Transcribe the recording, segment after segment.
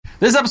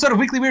This episode of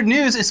Weekly Weird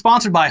News is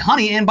sponsored by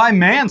Honey and by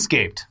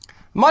Manscaped.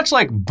 Much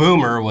like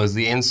Boomer was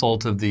the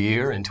insult of the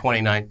year in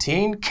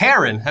 2019,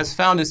 Karen has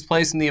found its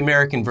place in the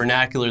American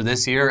vernacular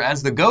this year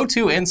as the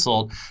go-to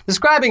insult,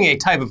 describing a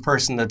type of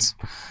person that's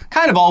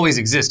kind of always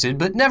existed,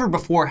 but never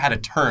before had a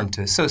term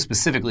to so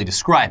specifically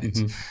describe it.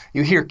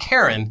 You hear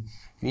Karen,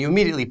 and you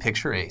immediately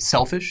picture a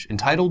selfish,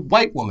 entitled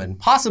white woman,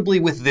 possibly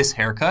with this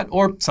haircut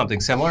or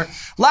something similar,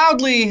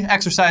 loudly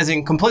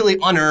exercising completely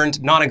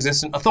unearned,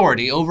 non-existent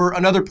authority over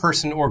another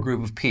person or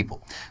group of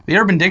people. The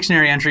Urban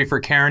Dictionary entry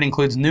for Karen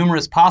includes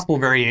numerous possible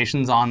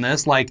variations on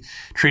this, like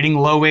treating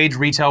low-wage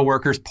retail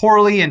workers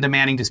poorly and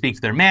demanding to speak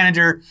to their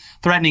manager,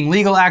 threatening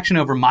legal action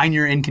over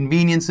minor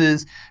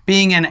inconveniences,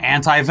 being an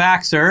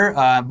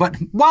anti-vaxxer. But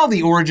while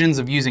the origins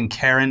of using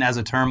Karen as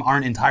a term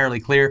aren't entirely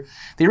clear,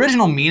 the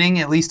original meaning,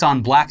 at least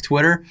on Black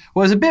Twitter,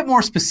 was a bit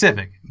more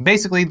specific.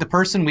 Basically, the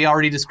person we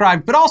already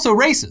described, but also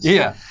racist.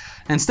 Yeah.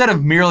 Instead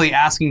of merely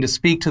asking to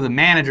speak to the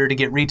manager to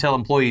get retail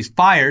employees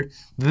fired,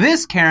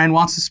 this Karen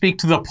wants to speak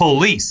to the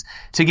police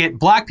to get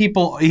black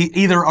people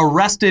either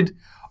arrested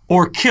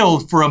or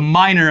killed for a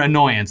minor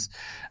annoyance,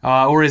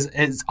 or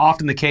is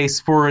often the case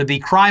for the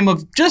crime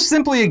of just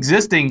simply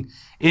existing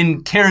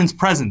in Karen's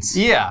presence.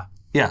 Yeah.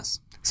 Yes.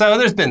 So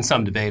there's been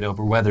some debate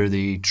over whether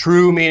the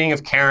true meaning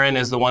of Karen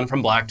is the one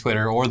from Black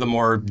Twitter or the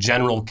more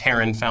general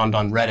Karen found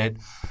on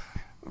Reddit.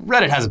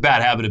 Reddit has a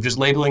bad habit of just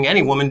labeling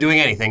any woman doing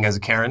anything as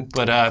a Karen,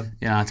 but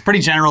yeah, it's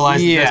pretty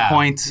generalized at this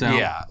point. So.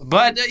 Yeah,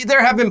 but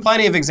there have been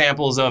plenty of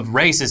examples of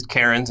racist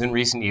Karens in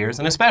recent years,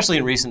 and especially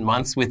in recent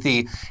months, with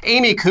the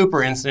Amy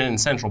Cooper incident in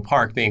Central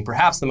Park being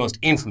perhaps the most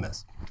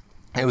infamous.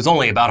 It was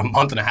only about a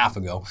month and a half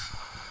ago.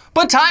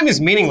 But time is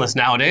meaningless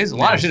nowadays. A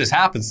lot of shit has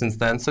happened since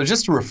then. So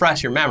just to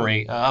refresh your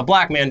memory, a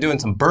black man doing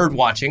some bird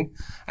watching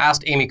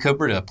asked Amy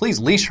Cooper to please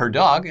leash her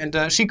dog,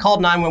 and she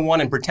called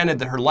 911 and pretended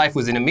that her life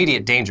was in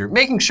immediate danger,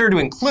 making sure to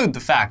include the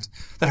fact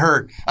that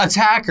her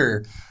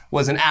attacker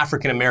was an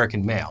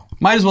African-American male.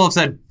 Might as well have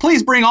said,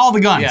 please bring all the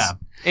guns. Yeah.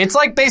 It's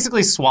like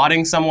basically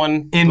swatting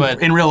someone. In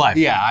real life.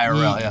 Yeah,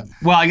 IRL, yeah.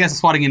 Well, I guess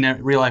swatting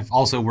in real life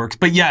also works.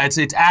 But yeah,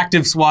 it's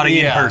active swatting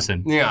in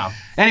person. Yeah.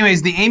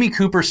 Anyways, the Amy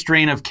Cooper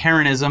strain of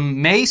Karenism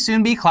may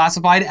soon be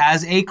classified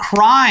as a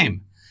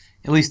crime,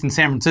 at least in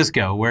San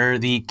Francisco, where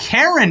the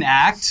C.A.R.E.N.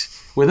 Act,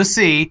 with a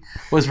C,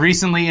 was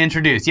recently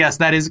introduced. Yes,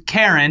 that is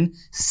C.A.R.E.N.,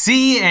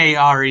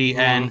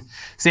 C-A.R.E.N.,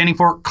 standing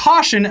for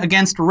Caution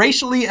Against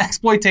Racially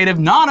Exploitative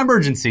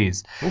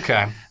Non-Emergencies.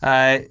 Okay.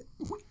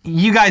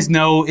 You guys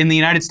know in the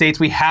United States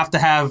we have to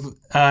have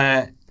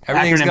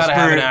everything's got to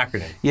have an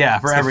acronym. Yeah,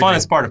 for everything. everything.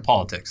 It's the funnest part of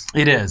politics.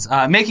 It is.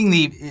 Making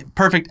the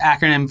perfect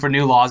acronym for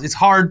new laws, it's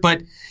hard,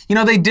 but you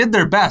know, they did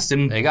their best.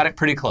 And they got it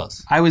pretty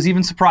close. I was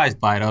even surprised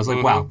by it. I was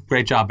like, wow,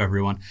 great job,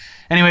 everyone.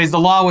 Anyways, the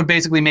law would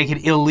basically make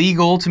it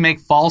illegal to make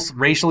false,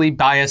 racially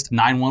biased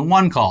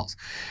 911 calls.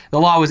 The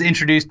law was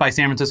introduced by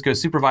San Francisco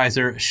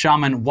Supervisor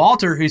Shaman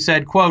Walter, who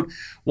said, quote,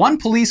 one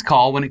police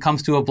call when it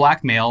comes to a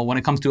black male, when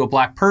it comes to a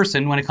black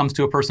person, when it comes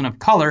to a person of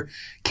color,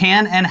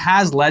 can and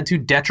has led to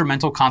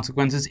detrimental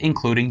consequences,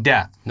 including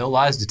death. No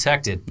lies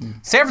detected.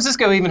 San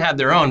Francisco even had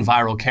their own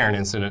viral Karen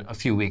incident a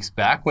few weeks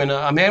back when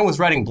a man was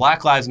writing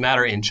Black Lives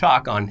Matter in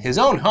chalk on his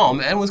own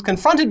home and was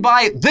confronted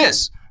by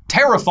this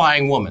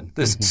terrifying woman,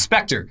 this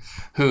specter,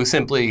 who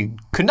simply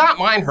could not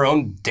mind her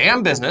own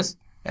damn business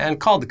and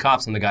called the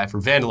cops on the guy for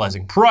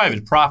vandalizing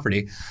private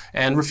property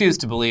and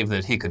refused to believe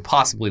that he could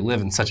possibly live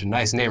in such a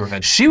nice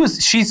neighborhood. She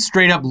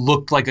straight up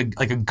looked like a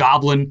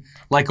goblin,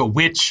 like a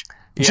witch.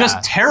 Yeah.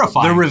 Just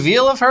terrifying. The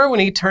reveal of her when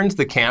he turns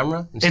the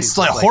camera. It's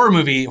like horror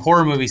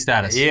movie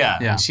status.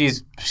 Yeah.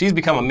 She's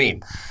become a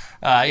meme.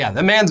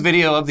 The man's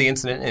video of the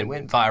incident, it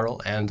went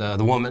viral, and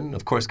the woman,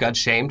 of course, got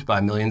shamed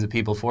by millions of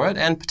people for it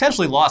and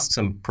potentially lost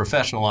some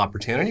professional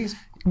opportunities.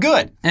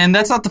 Good. And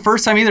that's not the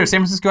first time either.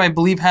 San Francisco, I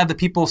believe, had the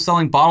people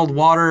selling bottled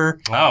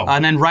water. Oh.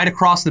 And then right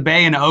across the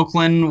bay in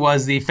Oakland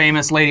was the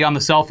famous lady on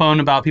the cell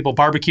phone about people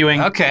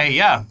barbecuing. Okay,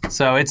 yeah.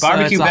 So it's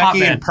Barbecue it's a Becky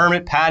hotbed. and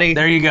Permit Patty.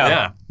 There you go.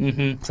 Yeah.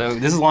 Mm-hmm. So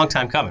this is a long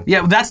time coming.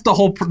 Yeah, that's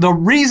the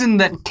reason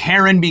that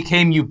Karen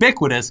became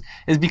ubiquitous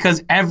is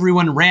because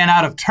everyone ran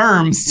out of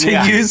terms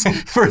to use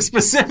for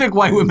specific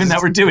white women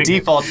that were doing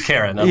Default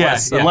Karen,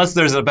 unless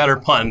there's a better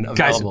pun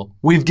available. Guys,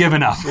 we've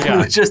given up.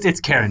 Yeah. It's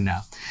Karen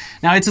now.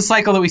 Now, it's a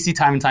cycle that we see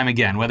time and time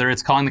again, whether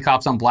it's calling the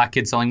cops on black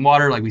kids selling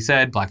water, like we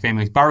said, black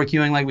families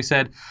barbecuing, like we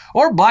said,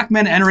 or black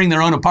men entering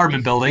their own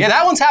apartment building. Yeah,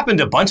 that one's happened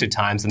a bunch of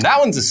times, and that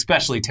one's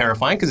especially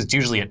terrifying because it's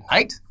usually at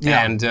night.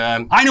 Yeah. And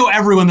I know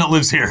everyone that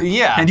lives here.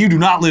 Yeah. And you do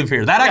not live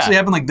here. That actually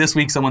happened like this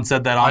week. Someone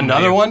said that on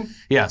Another one?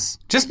 Yes.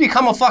 Just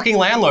become a fucking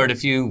landlord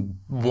if you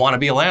want to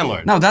be a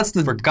landlord. No, that's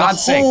For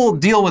God's sake. whole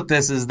deal with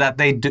this is that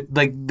they do,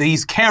 like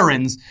these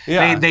Karens,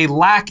 Yeah. they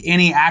lack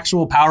any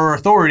actual power or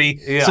authority,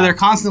 Yeah. so they're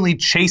constantly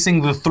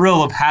chasing the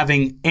thrill of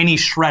having any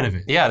shred of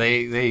it. Yeah,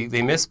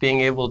 they miss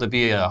being able to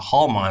be a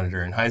hall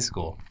monitor in high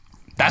school.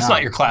 That's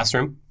not your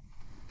classroom.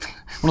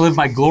 want to live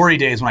my glory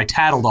days when I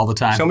tattled all the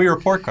time. Show me your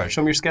report card.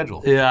 Show me your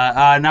schedule.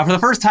 Yeah. Now, for the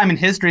first time in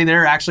history,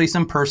 there are actually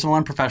some personal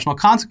and professional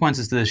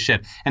consequences to this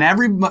shit. And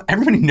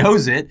everybody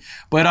knows it,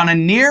 but on a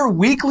near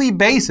weekly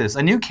basis,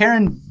 a new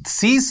Karen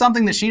sees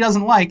something that she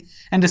doesn't like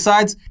and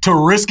decides to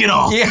risk it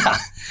all. Yeah.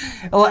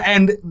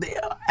 And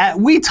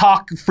we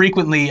talk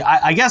frequently,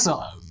 I guess...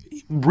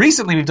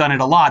 recently we've done it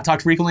a lot,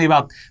 talked frequently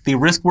about the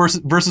risk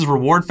versus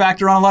reward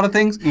factor on a lot of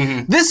things.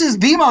 Mm-hmm. This is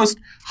the most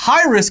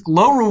high risk,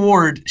 low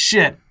reward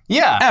shit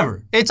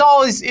ever. It's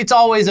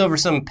always over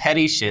some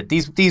petty shit.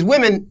 These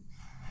women,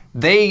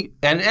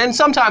 and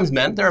sometimes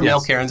men, there are male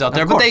Karens out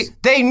there, but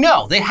they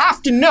know, they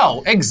have to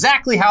know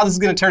exactly how this is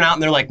going to turn out,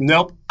 and they're like,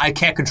 nope, I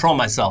can't control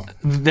myself.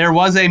 There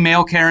was a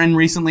male Karen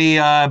recently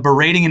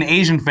berating an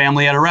Asian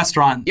family at a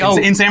restaurant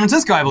in San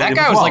Francisco, I believe. That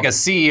guy was like a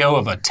CEO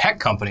of a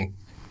tech company.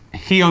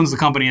 He owns the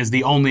company as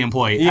the only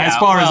employee, as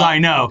far as I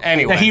know.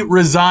 Anyway. That he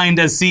resigned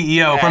as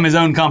CEO from his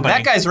own company.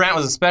 That guy's rant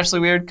was especially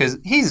weird because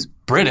he's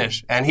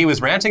British and he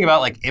was ranting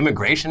about like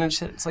immigration and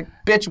shit. It's like,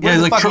 bitch, where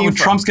the fuck are you from?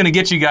 Trump's gonna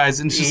get you guys,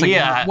 and it's just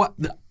like, what?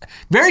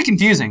 Very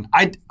confusing.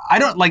 I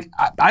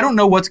don't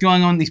know what's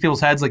going on in these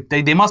people's heads. Like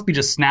they must be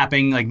just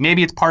snapping. Like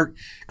maybe it's part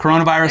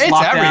coronavirus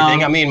lockdown. It's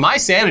everything. I mean, my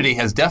sanity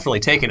has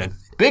definitely taken a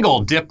big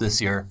old dip this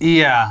year.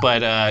 Yeah.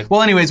 But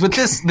well, anyways, with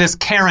this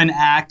C.A.R.E.N.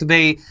 Act,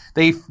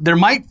 there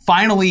might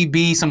finally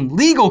be some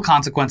legal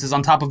consequences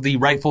on top of the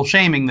rightful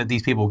shaming that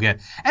these people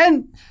get,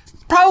 and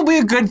probably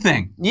a good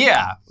thing.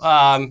 Yeah.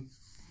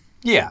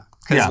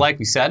 Because like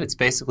we said, it's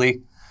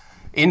basically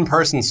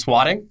in-person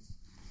swatting.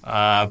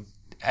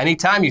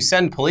 Anytime you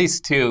send police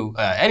to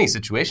any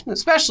situation,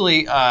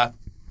 especially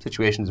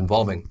situations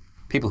involving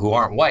people who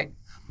aren't white,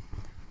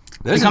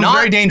 becomes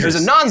very dangerous.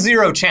 There's a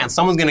non-zero chance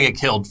someone's going to get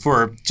killed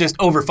for just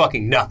over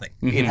fucking nothing.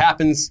 Mm-hmm. It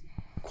happens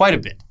quite a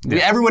bit. Yeah.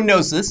 Everyone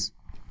knows this.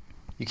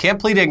 You can't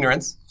plead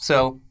ignorance.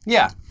 So,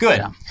 yeah, good.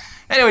 Yeah.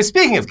 Anyway,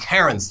 speaking of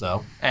Karens,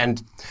 though,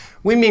 and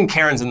we mean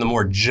Karens in the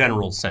more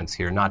general sense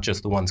here, not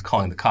just the ones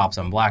calling the cops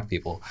on black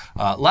people.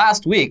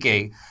 Last week,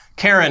 a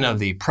Karen of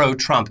the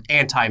pro-Trump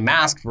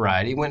anti-mask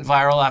variety went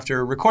viral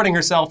after recording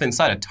herself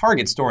inside a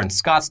Target store in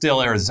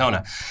Scottsdale,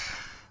 Arizona.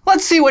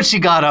 Let's see what she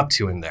got up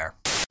to in there.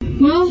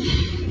 Well,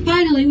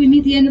 finally, we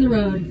meet the end of the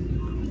road.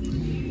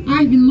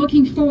 I've been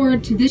looking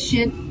forward to this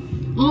shit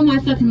all my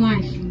fucking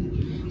life.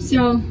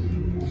 So,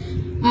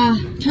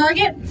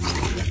 Target,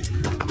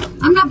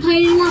 I'm not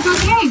playing any more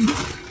fucking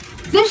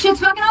games. This shit's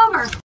fucking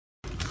over.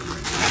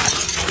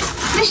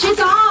 This shit's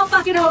all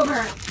fucking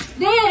over.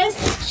 This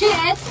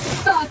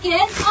shit's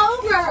fucking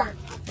over.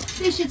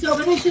 This shit's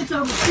over. This shit's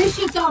over. This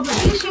shit's over.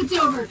 This shit's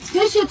over.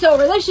 This shit's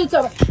over. This shit's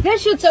over.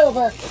 This shit's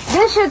over.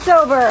 This shit's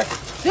over.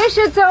 This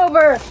shit's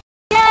over.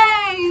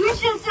 Yay! This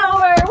shit's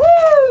over!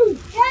 Woo!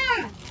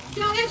 Yeah! You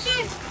know that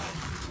shit?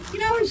 You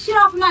know, shit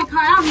off of my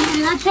car. I don't need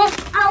any of that shit.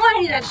 I don't want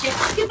any of that shit.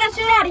 Get that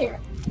shit out of here.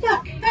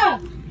 Fuck.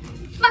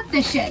 Fuck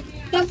this shit.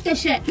 Fuck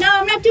this shit. No,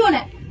 I'm not doing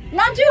it. I'm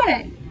not doing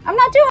it. I'm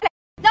not doing it.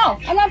 No,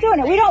 I'm not doing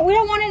it. We don't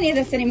want any of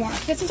this anymore.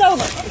 This is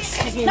over.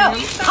 No.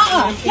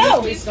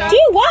 No. Do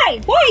you? Why?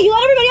 Why? You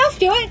let everybody else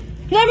do it.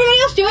 You let everybody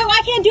else do it. Why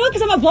I can't do it?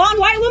 Because I'm a blonde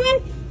white woman?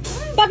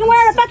 Fucking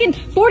wearing a fucking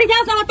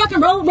 $40,000 fucking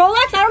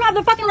Rolex? I don't have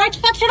the fucking right to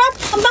fuck shit up?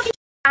 I'm fucking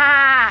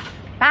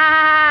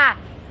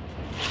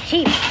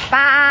sheep,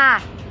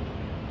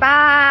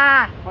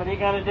 What are you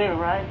gonna do,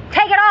 right?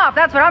 Take it off.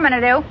 That's what I'm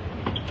gonna do.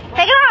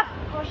 Take it off.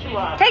 Of course you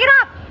are. Take it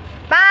off.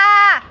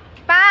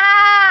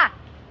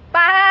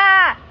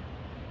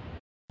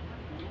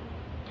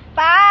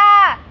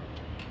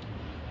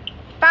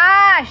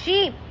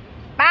 Sheep.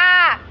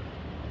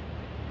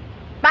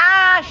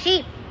 Sheep.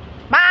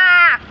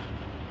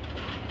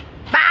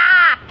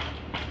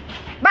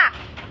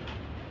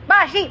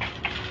 Sheep.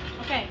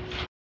 Okay.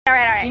 All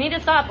right. You need to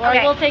stop, or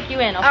I will take you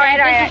in. Okay. All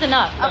right. This is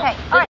enough. Okay.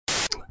 All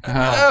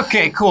right.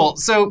 Okay, cool.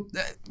 So,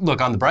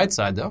 look, on the bright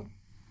side, though,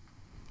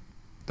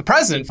 the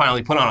president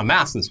finally put on a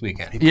mask this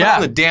weekend. He put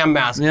on the damn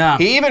mask. Yeah.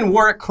 He even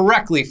wore it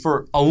correctly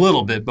for a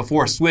little bit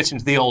before switching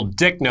to the old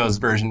dick nose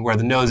version where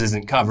the nose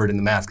isn't covered and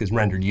the mask is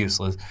rendered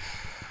useless.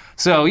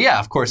 So, yeah,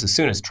 of course, as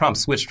soon as Trump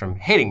switched from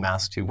hating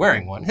masks to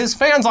wearing one, his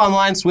fans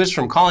online switched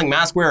from calling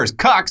mask wearers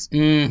cucks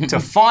to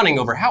fawning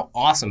over how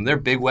awesome their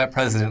big wet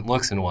president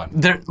looks in one.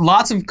 There are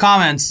lots of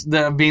comments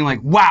that are being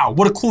like, wow,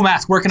 what a cool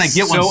mask. Where can I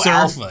get one, sir? So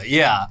alpha,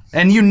 yeah.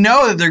 And you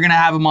know that they're going to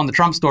have them on the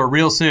Trump store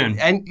real soon.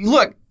 And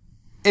look,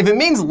 if it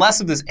means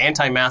less of this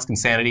anti-mask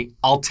insanity,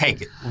 I'll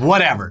take it.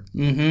 Whatever.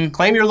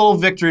 Claim your little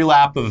victory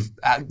lap of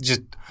just...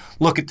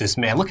 Look at this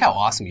man. Look how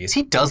awesome he is.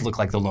 He does look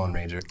like the Lone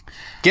Ranger.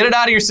 Get it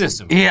out of your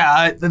system.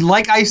 Yeah,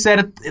 like I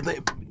said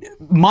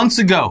months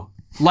ago,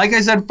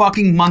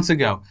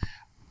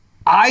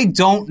 I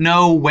don't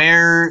know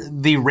where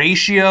the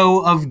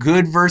ratio of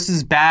good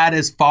versus bad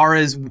as far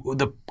as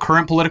the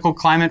current political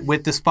climate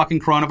with this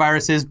fucking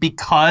coronavirus is,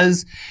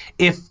 because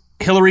if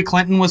Hillary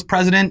Clinton was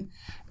president,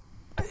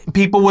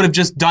 people would have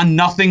just done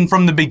nothing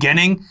from the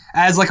beginning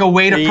as like a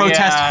way to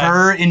protest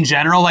her in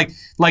general. Like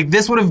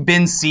this would have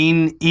been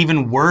seen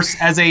even worse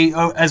as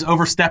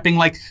overstepping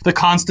like the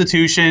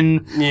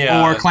Constitution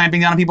or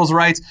clamping down on people's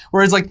rights.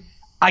 Whereas like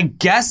I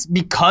guess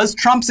because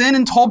Trump's in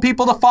and told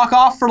people to fuck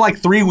off for like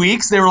 3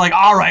 weeks, they were like,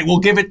 all right, we'll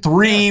give it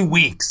 3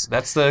 weeks.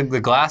 That's the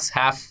glass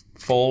half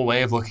full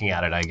way of looking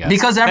at it, I guess.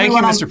 Because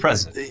everyone Thank you, Mr.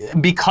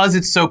 President. Because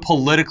it's so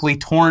politically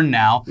torn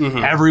now,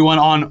 Mm-hmm. everyone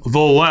on the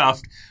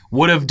left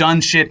would have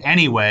done shit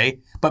anyway,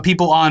 but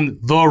people on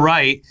the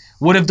right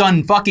would have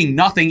done fucking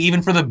nothing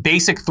even for the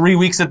basic 3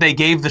 weeks that they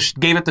gave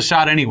it the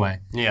shot anyway.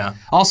 Yeah.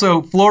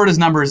 Also, Florida's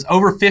number is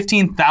over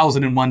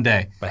 15,000 in one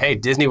day. But hey,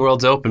 Disney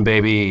World's open,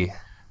 baby.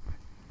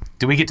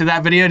 Did we get to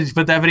that video? Did you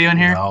put that video in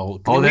here?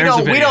 No. Oh, there's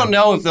the video. We don't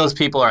know if those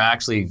people are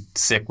actually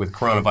sick with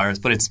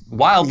coronavirus, but it's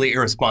wildly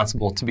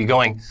irresponsible to be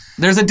going.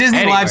 There's a Disney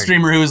Anywhere. live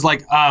streamer who was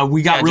like,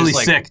 we got really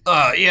just sick.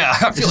 Yeah,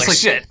 I feel Just like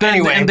shit. Then-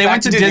 Anyway, and they back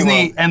went to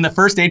Disney, World. and the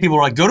first 8 people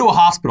were like, go to a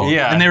hospital.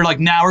 Yeah. And they were like,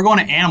 nah, we're going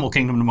to Animal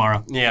Kingdom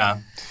tomorrow. Yeah.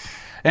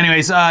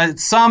 Anyways,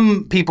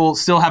 some people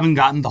still haven't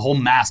gotten the whole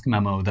mask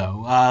memo,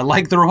 though.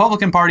 Like the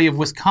Republican Party of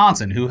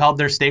Wisconsin, who held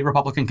their state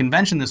Republican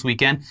convention this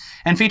weekend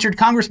and featured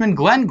Congressman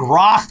Glenn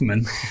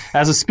Grothman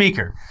as a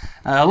speaker.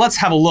 Let's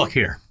have a look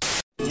here.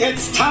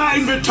 It's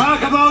time to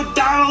talk about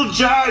Donald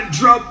John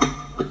Trump.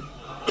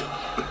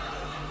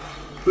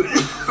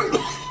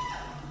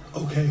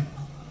 Okay.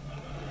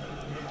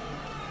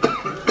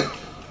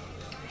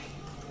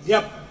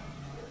 Yep.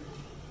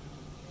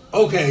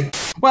 Okay.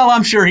 Well,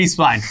 I'm sure he's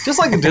fine. Just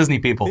like the Disney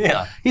people.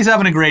 Yeah. He's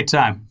having a great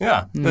time.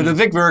 Yeah. The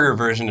Vic Berger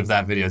version of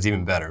that video is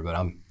even better, but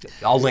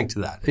I'll link to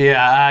that.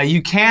 Yeah,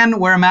 you can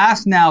wear a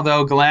mask now,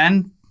 though,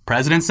 Glenn.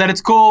 President said it's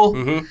cool.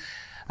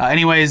 Mm-hmm.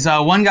 Anyways,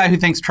 one guy who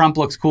thinks Trump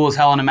looks cool as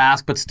hell in a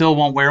mask but still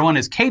won't wear one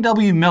is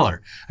K.W.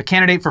 Miller, a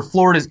candidate for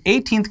Florida's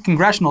 18th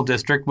congressional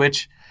district,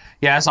 which,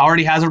 yes,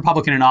 already has a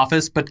Republican in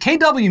office. But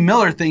K.W.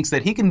 Miller thinks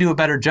that he can do a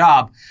better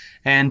job.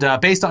 And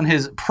based on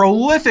his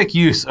prolific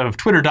use of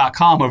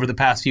Twitter.com over the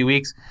past few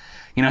weeks,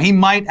 you know, he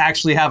might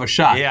actually have a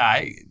shot.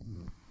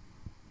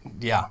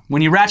 Yeah.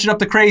 When you ratchet up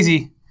the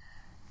crazy,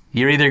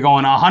 you're either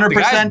going 100%. The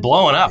guy's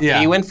blowing up. Yeah.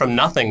 He went from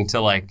nothing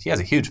to he has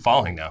a huge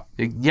following now.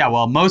 Yeah,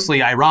 well,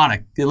 mostly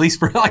ironic, at least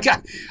for I think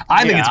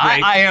it's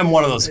great. I am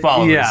one of those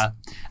followers.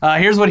 Yeah.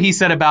 Here's what he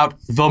said about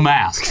the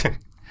mask.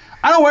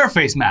 I don't wear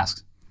face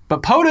masks,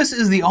 but POTUS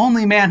is the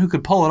only man who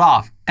could pull it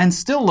off and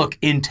still look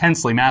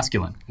intensely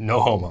masculine. No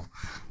homo.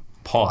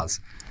 Pause.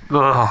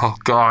 Oh,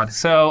 God.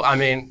 So, I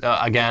mean,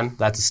 again,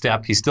 that's a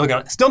step. He's still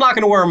not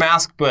going to wear a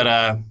mask, but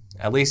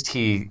at least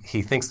he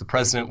thinks the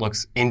president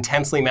looks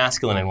intensely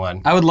masculine in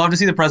one. I would love to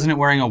see the president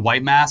wearing a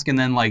white mask and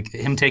then,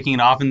 him taking it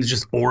off and it's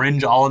just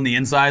orange all on the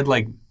inside.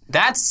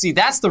 That's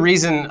the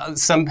reason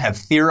some have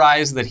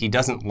theorized that he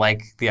doesn't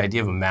like the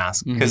idea of a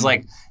mask. Because,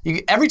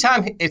 every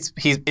time it's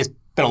been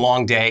a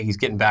long day, he's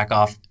getting back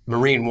off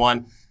Marine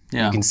One.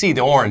 Yeah. You can see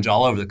the orange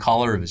all over the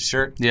collar of his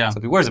shirt. Yeah. So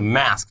if he wears a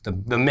mask,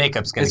 the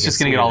makeup's going to get It's just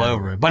going to get all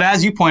over it. But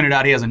as you pointed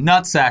out, he has a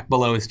nutsack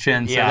below his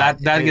chin, so that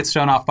gets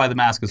shown off by the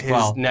mask as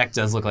well. His neck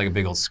does look like a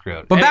big old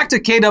scrote. But back to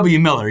K.W.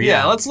 Miller,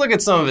 Yeah, let's look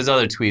at some of his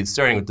other tweets,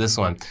 starting with this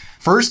one.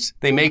 First,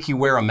 they make you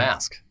wear a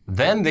mask.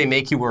 Then they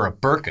make you wear a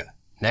burqa.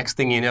 Next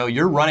thing you know,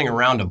 you're running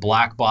around a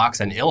black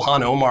box and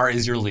Ilhan Omar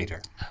is your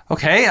leader.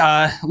 Okay,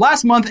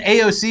 last month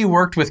AOC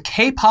worked with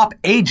K-pop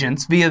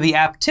agents via the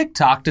app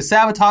TikTok to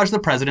sabotage the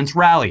president's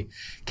rally.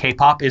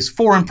 K-pop is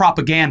foreign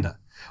propaganda.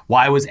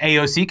 Why was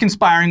AOC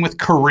conspiring with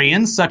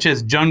Koreans such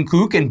as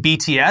Jungkook and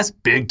BTS,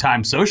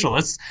 big-time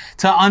socialists,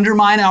 to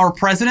undermine our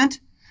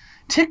president?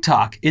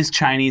 TikTok is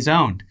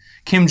Chinese-owned.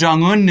 Kim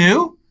Jong-un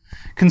knew?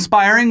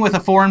 Conspiring with a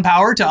foreign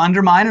power to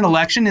undermine an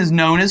election is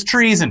known as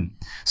treason.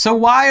 So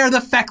why are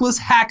the feckless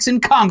hacks in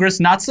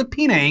Congress not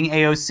subpoenaing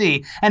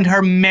AOC and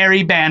her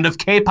merry band of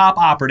K-pop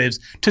operatives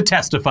to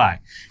testify?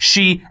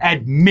 She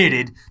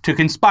admitted to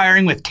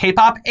conspiring with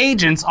K-pop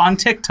agents on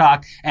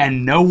TikTok,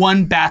 and no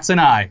one bats an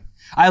eye.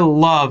 I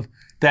love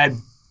that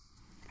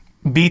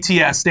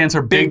BTS stands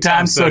for Big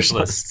Time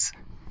Socialists.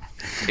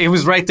 It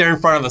was right there in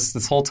front of us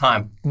this whole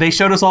time. They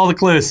showed us all the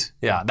clues.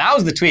 Yeah, that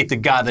was the tweet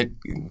that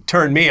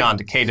turned me on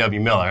to K.W.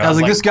 Miller. I was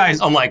like, this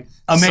guy's I'm like,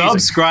 amazing.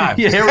 subscribe.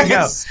 Yeah, here we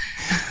go.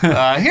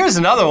 Here's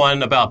another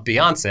one about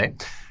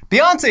Beyonce.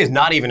 Beyonce is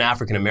not even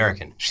African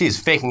American. She is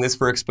faking this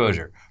for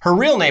exposure. Her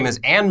real name is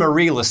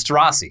Anne-Marie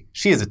Lastrassi.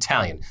 She is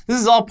Italian.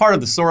 This is all part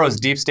of the Soros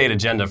deep state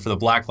agenda for the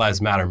Black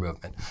Lives Matter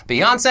movement.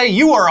 Beyonce,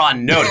 you are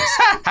on notice.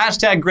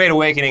 Hashtag Great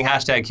Awakening,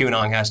 hashtag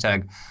QAnon,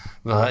 hashtag...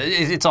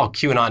 it's all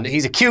QAnon.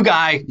 He's a Q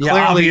guy, Yeah, clearly.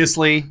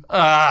 obviously.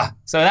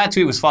 So that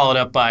tweet was followed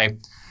up by,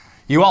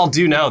 you all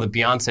do know that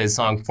Beyonce's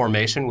song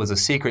Formation was a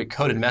secret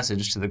coded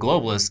message to the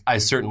globalists, I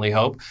certainly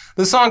hope.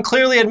 The song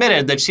clearly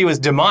admitted that she was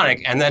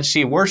demonic and that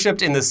she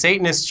worshipped in the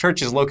Satanist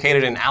churches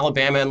located in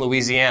Alabama and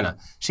Louisiana.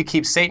 She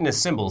keeps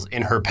Satanist symbols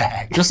in her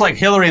bag. Just like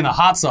Hillary and the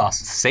hot sauce.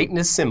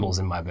 Satanist symbols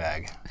in my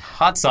bag.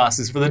 Hot sauce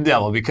is for the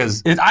devil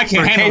because I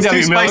can't handle it. It's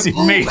too spicy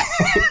for me.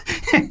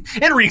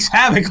 It wreaks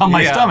havoc on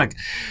my stomach.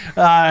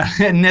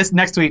 And this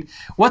next tweet,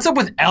 what's up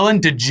with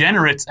Ellen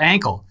DeGenerate's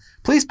ankle?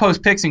 Please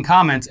post pics and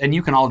comments and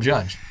you can all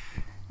judge.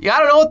 Yeah, I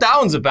don't know what that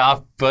one's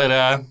about,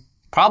 but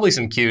probably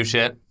some Q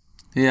shit.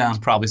 Yeah.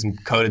 Probably some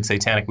coded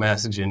satanic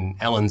message in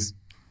Ellen's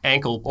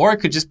ankle. Or it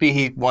could just be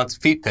he wants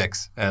feet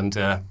pics and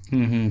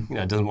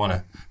doesn't want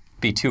to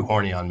be too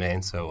horny on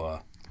Maine, so...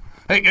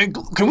 Hey,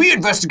 can we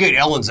investigate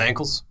Ellen's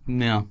ankles?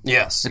 No.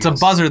 Yes. It's a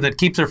buzzer that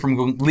keeps her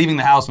from leaving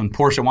the house when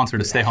Portia wants her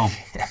to stay home.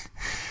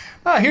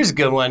 Here's a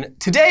good one.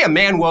 Today, a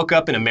man woke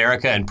up in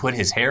America and put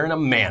his hair in a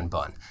man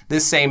bun.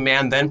 This same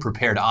man then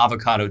prepared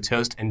avocado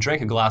toast and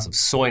drank a glass of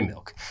soy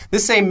milk.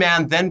 This same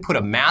man then put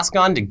a mask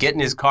on to get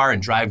in his car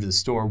and drive to the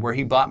store where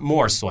he bought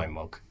more soy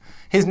milk.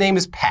 His name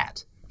is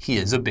Pat. He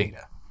is a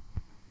beta.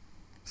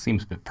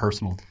 Seems a bit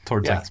personal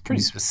towards Yeah, it's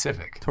pretty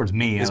specific. towards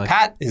me. Is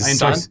Pat his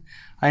son?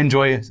 I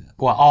enjoy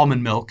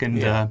almond milk, and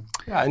Yeah,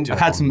 I enjoy I've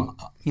had almond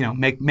some,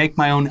 make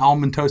my own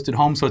almond toast at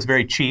home, so it's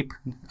very cheap.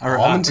 Or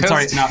Almond toast?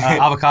 Sorry, no,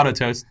 avocado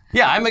toast.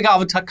 Yeah, I make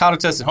avocado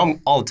toast at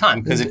home all the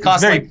time because it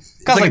costs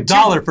it's like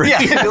 $1 for yeah.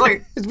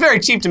 It's very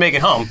cheap to make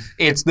at home.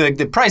 It's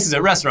the prices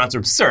at restaurants are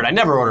absurd. I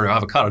never order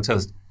avocado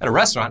toast at a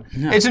restaurant.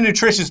 Yeah. It's a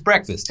nutritious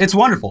breakfast. It's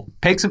wonderful.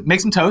 Make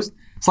some toast,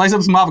 slice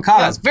up some avocados,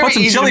 Yeah, it's very put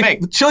some easy to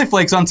make. chili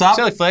flakes on top,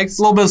 Chili flakes.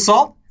 a little bit of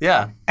salt,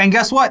 Yeah, and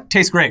guess what?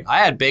 Tastes great.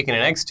 I add bacon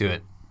and eggs to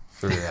it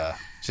for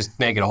just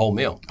make it a whole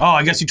meal. Oh,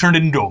 I guess you turned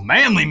it into a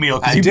manly meal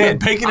because you put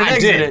bacon and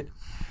eggs in it.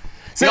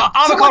 See,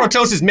 avocado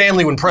toast is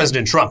manly when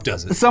President Trump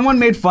does it. Someone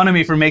made fun of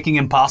me for making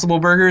Impossible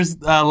Burgers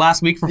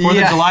last week for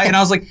 4th of July, and I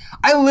was like,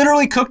 I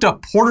literally cooked a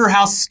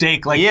porterhouse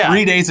steak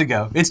 3 days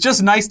ago. It's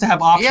just nice to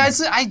have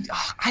options. Yeah,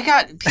 I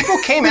got people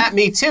came at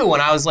me too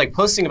when I was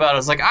posting about it. I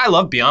was like, I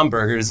love Beyond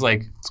Burgers.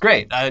 It's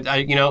great.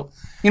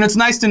 It's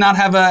nice to not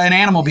have an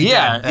animal be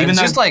dead. Even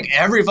though, just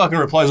every fucking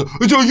reply is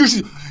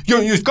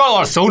it's got a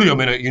lot of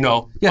sodium in it,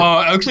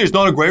 Yeah. Actually, it's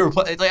not a great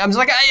reply. I'm just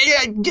like,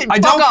 I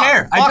don't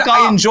care.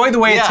 I enjoy the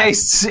way it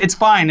tastes. It's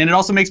fine, and it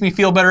also makes me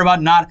feel better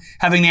about not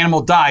having the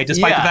animal die,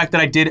 despite the fact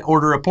that I did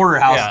order a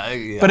porterhouse.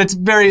 But it's a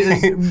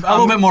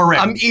little bit more rare.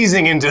 I'm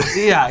easing into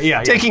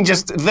taking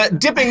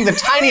dipping the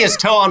tiniest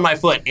toe on my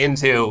foot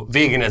into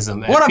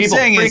veganism. And what I'm people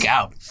saying freak is,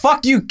 out.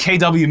 Fuck you,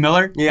 KW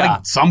Miller.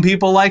 Yeah. Some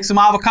people like some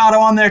avocado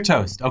on their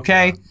toast.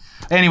 Okay.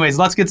 Anyways,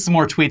 let's get some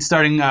more tweets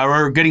starting,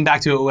 or getting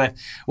back to it with,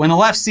 when the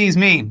left sees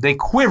me, they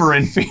quiver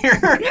in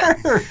fear.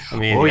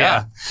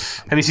 Yeah.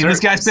 Have you seen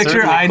this guy's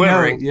picture? I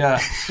know. Yeah.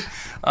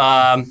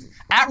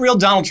 At Real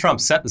Donald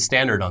Trump set the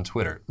standard on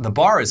Twitter. The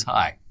bar is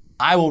high.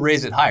 I will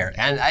raise it higher.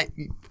 And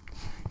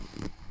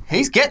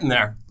he's getting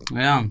there.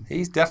 Yeah.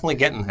 He's definitely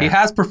getting there. He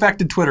has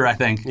perfected Twitter, I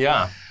think.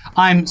 Yeah.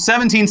 I'm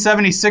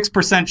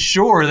 1776%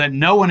 sure that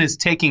no one is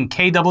taking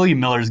KW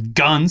Miller's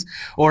guns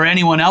or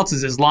anyone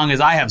else's as long as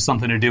I have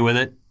something to do with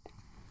it.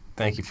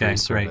 Thank you for your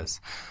service.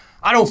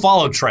 Great. I don't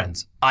follow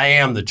trends. I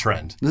am the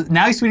trend.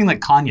 Now he's tweeting like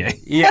Kanye.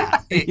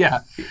 Yeah. Yeah.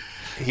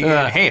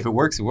 Hey, if it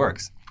works, it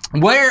works.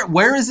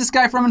 Where is this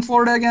guy from in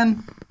Florida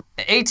again?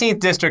 18th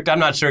District, I'm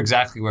not sure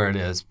exactly where it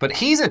is, but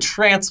he's a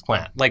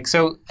transplant.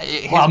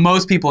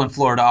 Most people in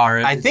Florida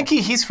are. I think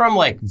he's from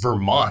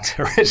Vermont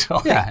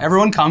originally. Yeah,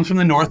 everyone comes from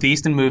the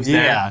Northeast and moves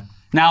there. Yeah.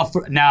 Now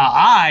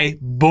I,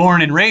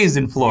 born and raised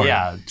in Florida.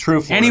 Yeah,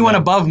 true Florida. Anyone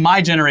above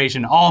my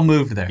generation all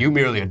moved there. You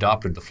merely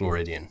adopted the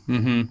Floridian.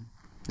 Mm-hmm.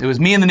 It was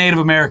me and the Native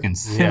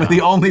Americans. Yeah. They were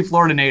the only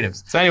Florida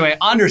natives. So anyway,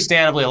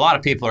 understandably, a lot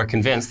of people are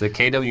convinced that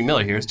KW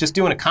Miller here is just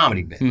doing a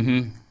comedy bit.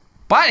 Mm-hmm.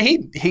 But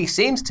he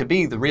seems to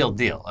be the real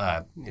deal.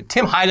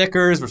 Tim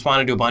Heidecker's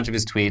responded to a bunch of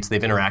his tweets.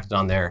 They've interacted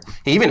on there.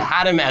 He even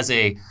had him as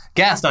a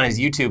guest on his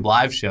YouTube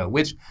live show,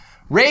 which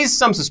raised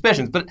some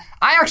suspicions. But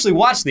I actually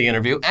watched the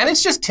interview, and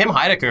it's just Tim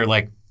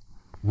Heidecker,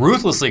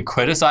 ruthlessly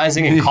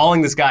criticizing and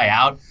calling this guy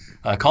out,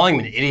 calling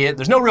him an idiot.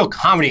 There's no real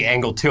comedy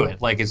angle to it.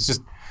 It's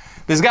just,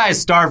 this guy is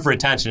starved for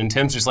attention, and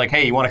Tim's just like,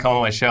 hey, you want to come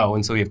on my show?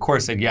 And so he, of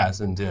course, said yes,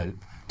 and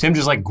Tim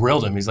just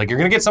grilled him. He's like, you're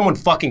going to get someone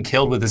fucking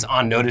killed with this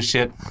on-notice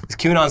shit. This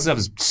QAnon stuff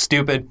is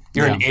stupid.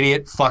 You're an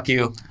idiot. Fuck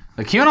you.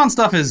 The QAnon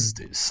stuff is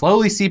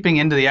slowly seeping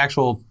into the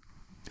actual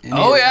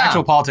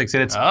actual politics,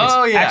 and it's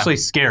actually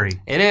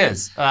scary. It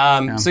is.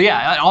 So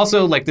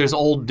also there's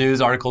old news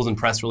articles and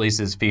press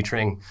releases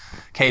featuring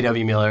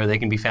KW Miller. They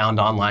can be found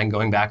online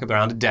going back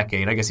around a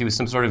decade. I guess he was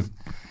some sort of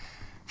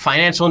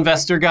financial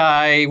investor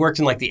guy. He worked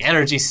in the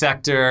energy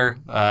sector.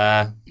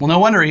 Well, no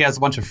wonder he has a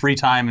bunch of free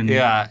time.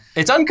 Yeah,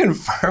 it's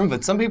unconfirmed,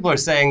 but some people are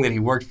saying that he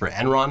worked for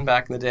Enron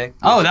back in the day.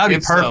 Oh, that would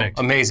be perfect.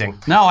 So, amazing.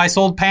 No, I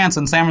sold pants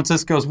in San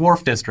Francisco's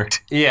Wharf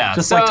District. Yeah.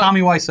 Just like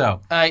Tommy Wiseau.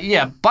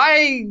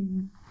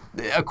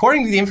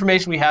 According to the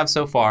information we have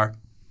so far,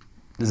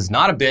 this is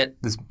not a bit.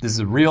 This is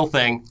a real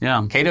thing.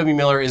 Yeah. KW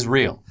Miller is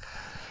real.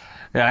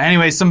 Yeah,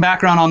 anyways, some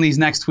background on these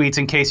next tweets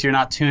in case you're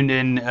not tuned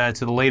in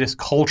to the latest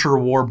culture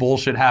war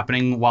bullshit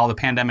happening while the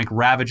pandemic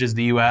ravages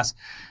the U.S.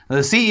 The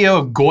CEO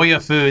of Goya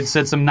Foods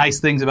said some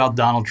nice things about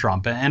Donald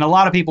Trump, and a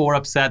lot of people were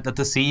upset that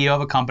the CEO of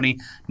a company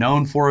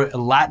known for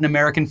Latin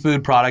American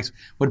food products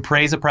would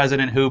praise a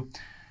president who,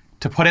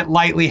 to put it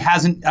lightly,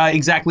 hasn't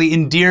exactly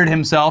endeared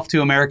himself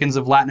to Americans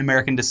of Latin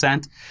American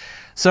descent.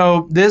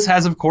 So this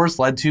has, of course,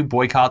 led to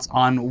boycotts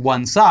on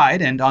one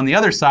side, and on the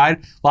other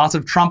side, lots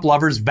of Trump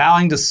lovers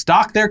vowing to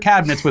stock their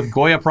cabinets with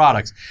Goya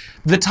products.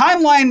 The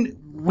timeline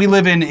we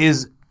live in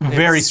is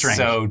very strange.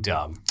 So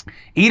dumb.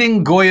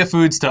 Eating Goya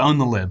foods to own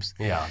the libs.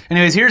 Yeah.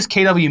 Anyways, here's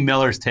KW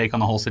Miller's take on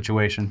the whole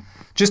situation.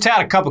 Just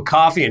had a cup of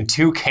coffee and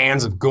 2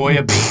 cans of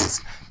Goya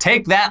beans.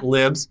 Take that,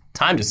 libs.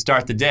 Time to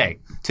start the day.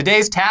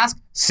 Today's task,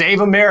 save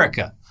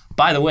America.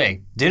 By the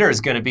way, dinner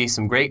is going to be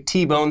some great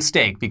T-bone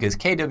steak because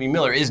K.W.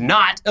 Miller is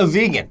not a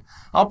vegan.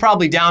 I'll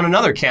probably down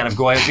another can of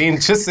Goya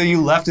beans just so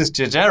you leftist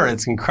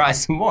degenerates can cry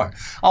some more.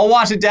 I'll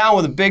wash it down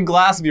with a big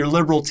glass of your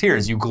liberal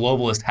tears, you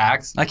globalist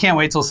hacks. I can't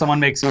wait till someone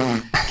makes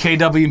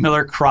K.W.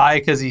 Miller cry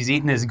because he's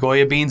eating his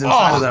Goya beans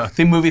inside of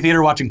the movie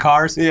theater watching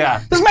Cars.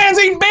 Yeah. This man's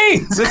eating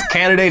beans! This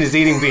candidate is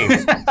eating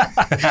beans.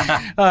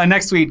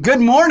 Next tweet. Good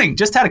morning.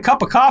 Just had a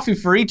cup of coffee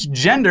for each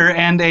gender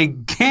and a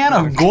can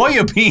of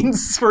Goya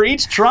beans for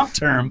each Trump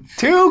term.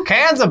 2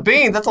 cans of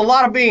beans. That's a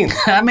lot of beans.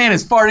 That man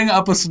is farting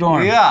up a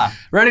storm. Yeah.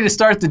 Ready to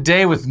start the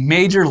day with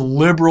major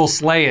liberal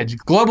slayage,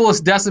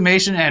 globalist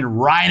decimation,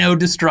 and rhino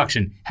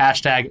destruction.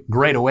 Hashtag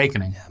Great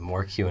Awakening. Yeah,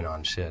 more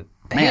QAnon shit.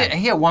 Man.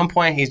 He at one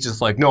point, he's just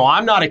like, no,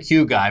 I'm not a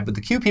Q guy, but the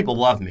Q people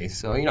love me.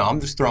 So, I'm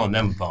just throwing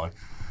them a bone.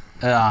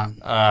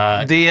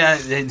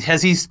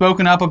 Has he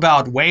spoken up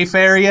about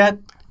Wayfair yet?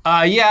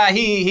 Yeah,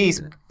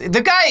 he's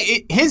the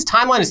guy. His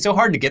timeline is so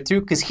hard to get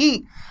through because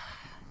he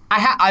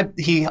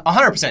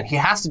 100%. He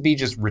has to be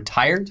just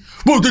retired.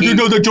 Well, did you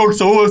know that George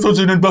Soros was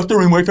an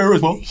investor in Wayfair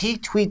as well? He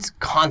tweets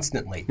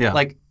constantly. Yeah.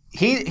 Like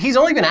he's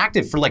only been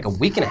active for like a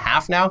week and a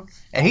half now,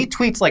 and he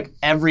tweets like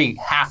every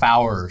half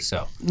hour or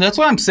so. That's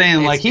what I'm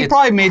saying. Like he it's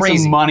probably made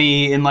crazy. some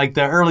money in like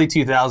the early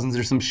 2000s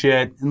or some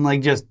shit, and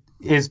like just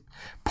is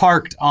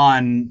parked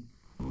on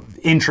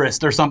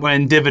interest or something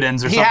and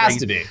dividends or He something. has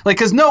to be. Like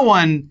because no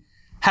one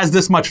has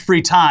this much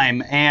free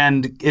time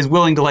and is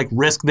willing to like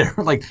risk their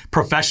like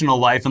professional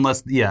life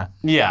unless Yeah.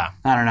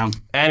 I don't know.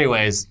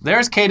 Anyways,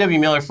 there's K.W.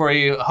 Miller for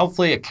you.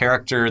 Hopefully a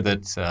character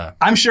that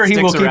I'm sure he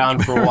sticks will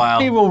around for a while.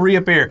 He will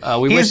reappear.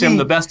 We He's wish him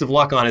the best of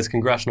luck on his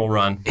congressional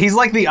run. He's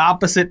like the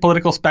opposite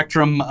political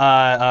spectrum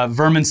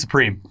vermin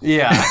supreme.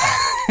 Yeah.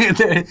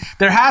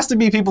 there has to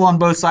be people on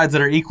both sides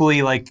that are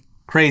equally like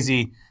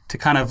crazy to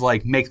kind of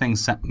like make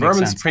things make Vermin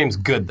sense. Supreme's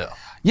good though.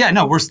 Yeah,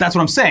 no, that's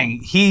what I'm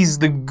saying. He's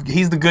the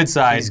good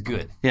side. He's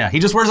good. Yeah, he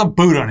just wears a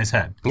boot on his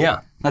head. Yeah.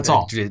 That's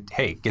all.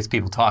 Hey, gets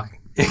people talking.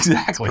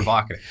 Exactly.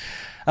 Provocative.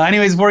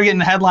 Anyways, before we get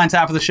into the headlines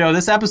half of the show,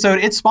 this episode,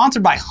 it's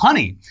sponsored by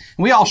Honey.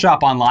 We all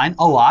shop online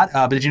a lot,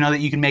 but did you know that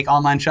you can make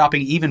online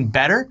shopping even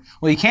better?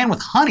 Well, you can with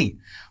Honey.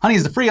 Honey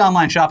is the free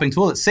online shopping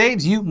tool that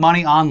saves you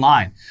money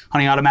online.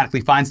 Honey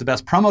automatically finds the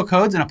best promo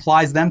codes and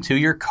applies them to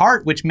your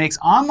cart, which makes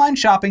online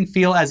shopping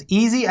feel as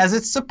easy as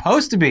it's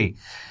supposed to be.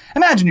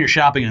 Imagine you're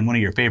shopping on one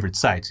of your favorite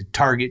sites,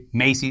 Target,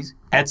 Macy's,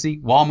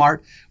 Etsy, Walmart.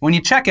 When you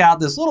check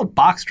out, this little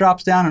box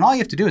drops down and all you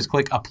have to do is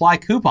click Apply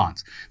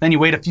Coupons. Then you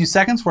wait a few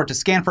seconds for it to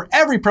scan for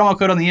every promo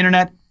code on the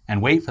internet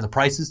and wait for the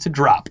prices to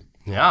drop.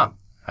 Yeah.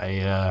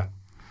 I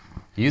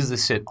use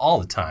this shit all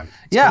the time.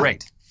 It's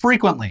great.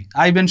 Frequently.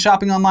 I've been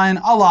shopping online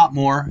a lot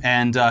more,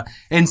 and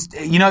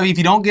you know, if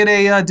you don't get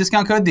a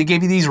discount code, they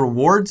give you these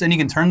rewards, and you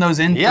can turn those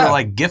in for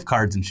like gift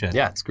cards and shit.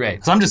 Yeah, it's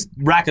great. So I'm just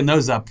racking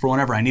those up for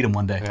whenever I need them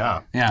one day.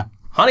 Yeah.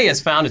 Honey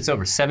has found its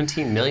over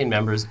 17 million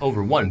members,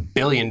 over $1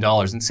 billion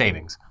in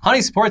savings.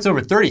 Honey supports over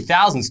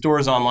 30,000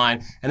 stores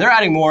online, and they're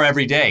adding more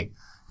every day.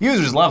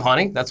 Users love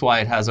Honey. That's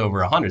why it has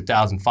over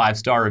 100,000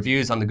 five-star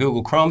reviews on the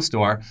Google Chrome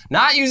store.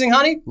 Not using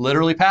Honey,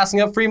 literally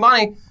passing up free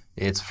money.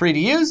 It's free to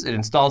use. It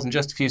installs in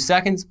just a few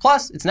seconds.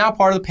 Plus, it's now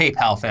part of the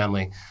PayPal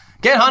family.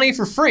 Get Honey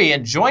for free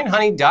at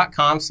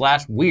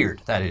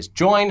joinhoney.com/weird. That is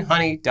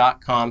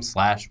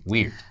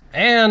joinhoney.com/weird.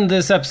 And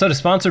this episode is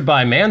sponsored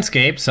by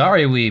Manscaped.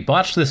 Sorry, we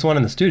botched this one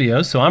in the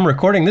studio, so I'm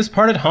recording this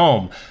part at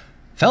home.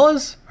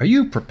 Fellas, are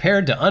you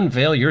prepared to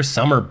unveil your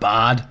summer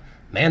bod?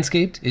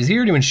 Manscaped is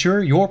here to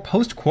ensure your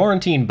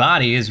post-quarantine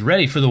body is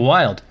ready for the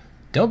wild.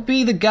 Don't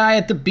be the guy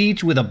at the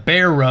beach with a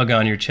bear rug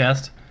on your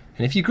chest.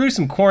 And if you grew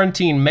some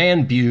quarantine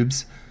man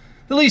pubes,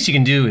 the least you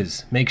can do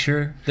is make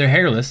sure they're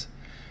hairless.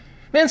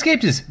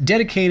 Manscaped is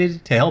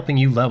dedicated to helping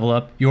you level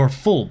up your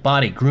full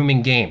body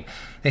grooming game.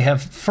 They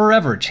have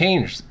forever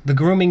changed the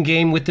grooming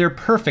game with their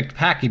Perfect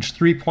Package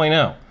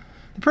 3.0.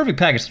 The Perfect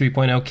Package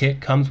 3.0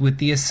 kit comes with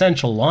the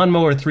essential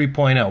Lawnmower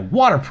 3.0,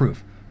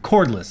 waterproof,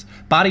 cordless,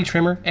 body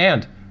trimmer,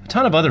 and a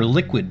ton of other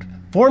liquid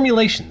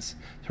formulations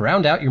to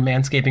round out your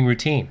manscaping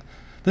routine.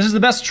 This is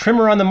the best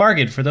trimmer on the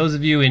market for those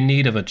of you in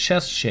need of a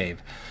chest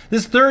shave.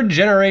 This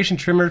third-generation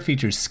trimmer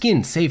features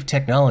skin-safe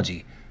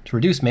technology to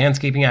reduce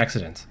manscaping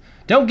accidents.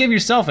 Don't give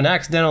yourself an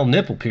accidental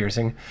nipple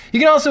piercing. You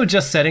can also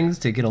adjust settings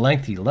to get a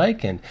length you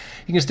like, and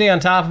you can stay on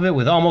top of it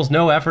with almost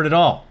no effort at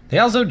all. They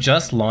also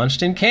just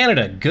launched in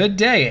Canada. Good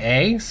day,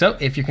 eh? So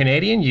if you're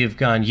Canadian, you've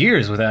gone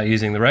years without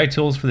using the right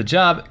tools for the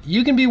job,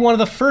 you can be one of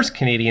the first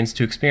Canadians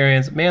to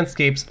experience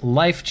Manscaped's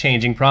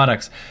life-changing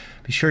products.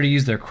 Be sure to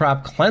use their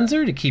crop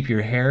cleanser to keep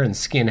your hair and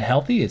skin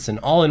healthy. It's an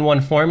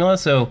all-in-one formula,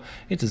 so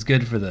it's as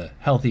good for the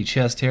healthy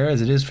chest hair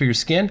as it is for your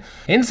skin.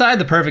 Inside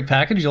the Perfect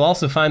Package, you'll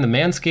also find the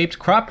Manscaped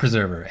Crop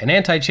Preserver, an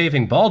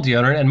anti-chafing ball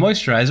deodorant and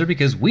moisturizer,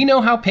 because we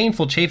know how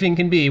painful chafing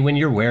can be when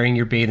you're wearing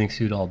your bathing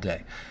suit all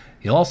day.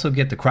 You'll also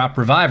get the Crop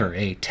Reviver,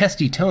 a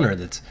testy toner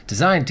that's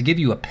designed to give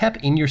you a pep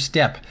in your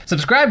step.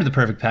 Subscribe to the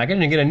Perfect Package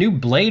and get a new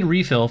blade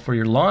refill for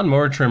your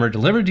lawnmower trimmer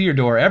delivered to your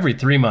door every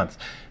 3 months.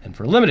 And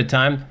for a limited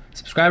time,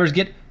 subscribers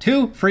get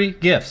 2 free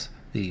gifts.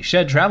 The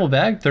Shed Travel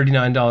Bag,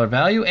 $39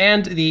 value,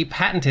 and the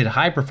patented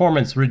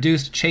high-performance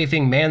reduced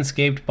chafing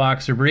Manscaped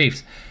Boxer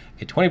Briefs.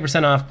 Get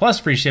 20% off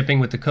plus free shipping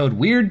with the code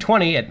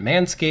WEIRD20 at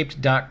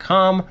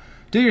manscaped.com.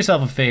 Do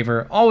yourself a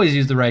favor, always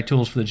use the right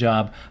tools for the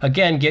job.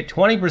 Again, get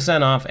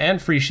 20% off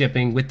and free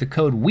shipping with the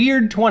code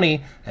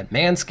WEIRD20 at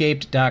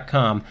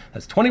manscaped.com.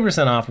 That's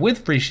 20% off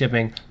with free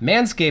shipping,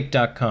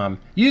 manscaped.com.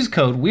 Use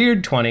code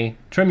WEIRD20,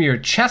 trim your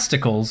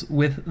chesticles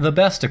with the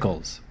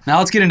besticles. Now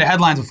let's get into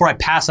headlines before I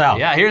pass out.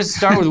 Yeah, here's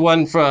start with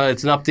one.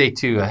 It's an update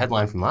to a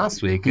headline from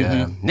last week.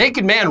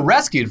 Naked man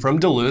rescued from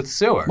Duluth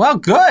sewer. Well,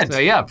 good. So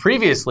yeah,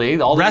 previously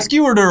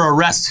Rescued or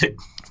arrested?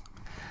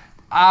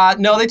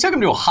 No, they took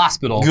him to a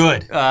hospital.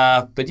 Good.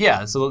 But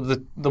yeah, so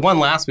the one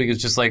last week is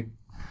just like,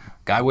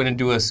 guy went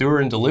into a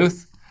sewer in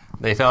Duluth.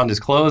 They found his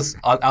clothes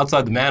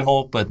outside the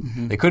manhole, but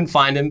they couldn't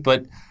find him.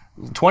 But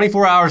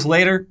 24 hours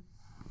later,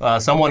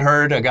 someone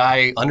heard a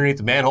guy underneath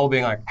the manhole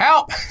being like,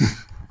 "Help!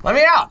 Let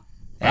me out!"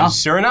 And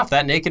sure enough,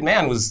 that naked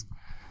man was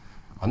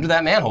under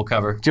that manhole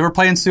cover. Did you ever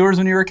play in sewers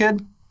when you were a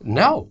kid?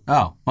 No.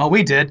 Oh, well,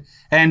 we did.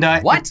 And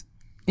what?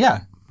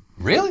 Yeah.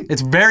 Really?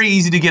 It's very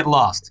easy to get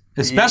lost,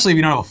 especially if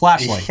you don't have a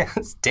flashlight. Yeah,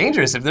 it's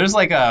dangerous. If there's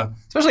like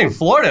especially in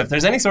Florida, if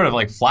there's any sort of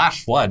like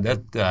flash flood,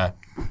 that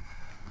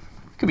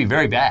could be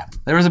very bad.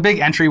 There was a big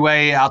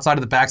entryway outside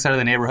of the backside of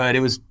the neighborhood. It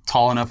was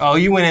tall enough. Oh,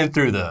 you went in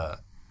through the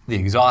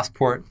exhaust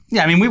port?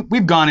 Yeah, I mean,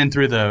 we've gone in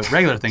through the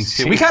regular things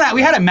too. We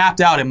had it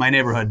mapped out in my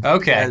neighborhood.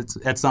 Okay.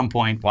 At some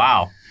point.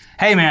 Wow.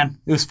 Hey, man,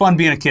 it was fun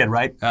being a kid,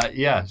 right?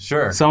 Yeah,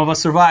 sure. Some of us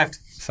survived.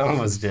 Some of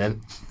us did.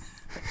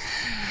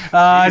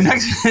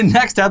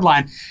 Next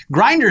headline.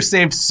 Grindr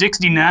saved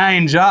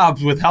 69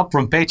 jobs with help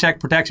from Paycheck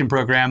Protection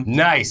Program.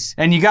 Nice.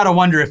 And you got to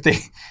wonder if they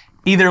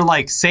either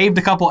like saved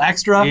a couple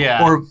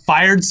extra or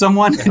fired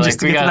someone just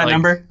to get to that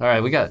number. All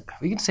right, we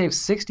can save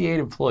 68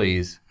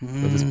 employees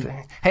with this.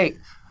 Hey,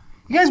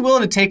 you guys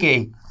willing to take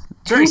a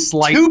very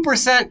slight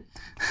 2%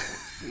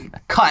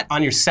 cut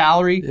on your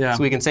salary so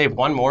we can save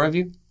one more of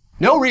you?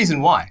 No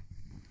reason why.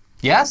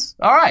 Yes?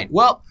 All right.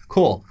 Well,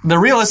 cool. The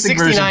realistic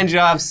 69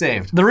 jobs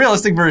saved. The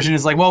realistic version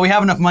is like, well, we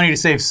have enough money to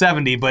save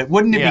 70, but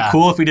wouldn't it be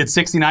cool if we did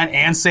 69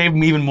 and saved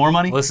them even more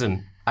money?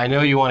 Listen, I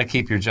know you want to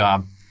keep your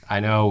job.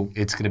 I know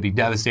it's going to be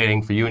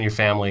devastating for you and your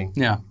family.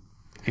 Yeah.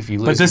 If you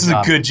lose But this is your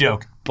job. a good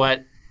joke.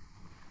 But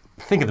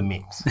think of the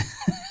memes.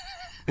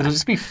 It'll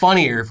just be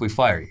funnier if we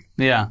fire you.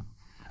 Yeah.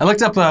 I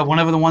looked up one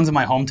of the ones in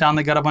my hometown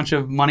that got a bunch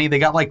of money. They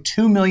got like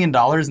 $2 million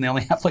and they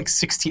only have like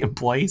 60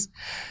 employees.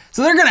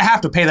 So they're going to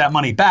have to pay that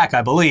money back,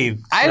 I believe.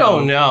 I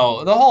don't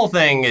know. The whole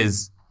thing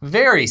is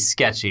very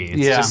sketchy.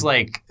 It's just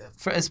like,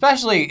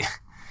 especially,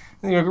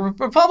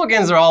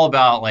 Republicans are all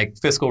about like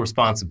fiscal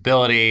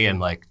responsibility and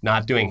like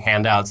not doing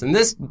handouts. And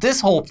this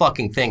whole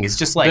fucking thing is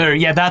just like...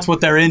 that's what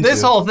they're into.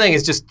 This whole thing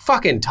is just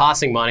fucking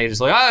tossing money. Just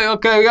like, oh,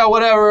 okay, yeah,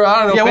 whatever. I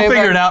don't know. Yeah, we'll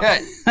figure it out.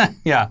 Yeah.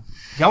 Yeah.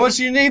 How much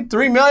do you need?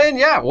 $3 million?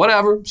 Yeah,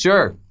 whatever.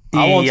 Sure.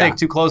 I won't take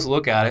too close a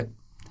look at it.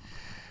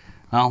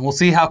 Well, we'll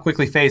see how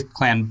quickly FaZe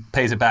Clan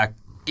pays it back.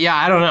 Yeah,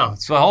 I don't know.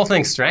 So the whole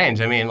thing's strange.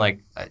 I mean, like,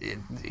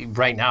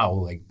 right now,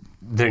 like,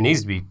 there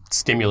needs to be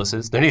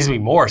stimuluses. There needs to be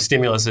more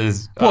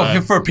stimuluses.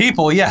 Well, for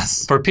people,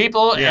 yes. For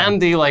people and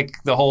the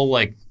whole,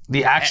 like,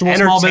 the actual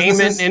small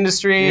entertainment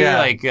industry,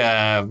 like,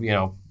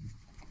 the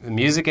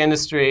music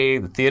industry,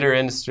 the theater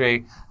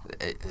industry.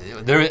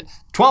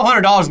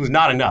 $1,200 was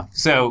not enough.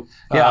 So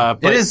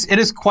it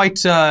is quite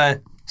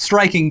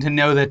striking to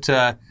know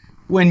that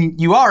when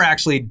you are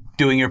actually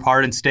doing your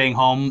part and staying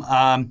home,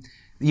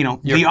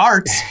 the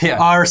arts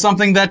are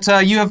something that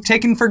you have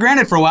taken for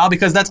granted for a while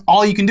because that's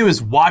all you can do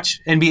is watch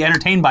and be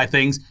entertained by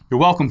things. You're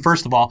welcome,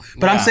 first of all.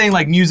 But I'm saying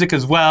like music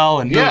as well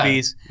and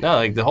movies. No,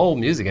 like the whole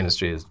music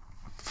industry is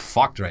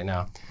fucked right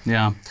now.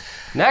 Yeah.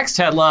 Next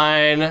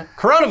headline,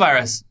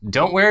 coronavirus.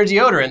 Don't wear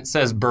deodorant,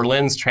 says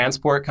Berlin's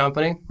transport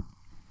company.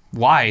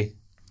 Why?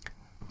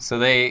 So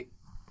they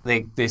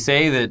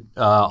say that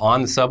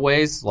on the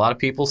subways, a lot of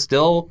people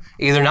still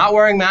either not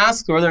wearing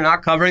masks or they're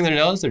not covering their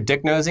nose. They're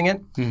dick nosing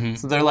it. Mm-hmm.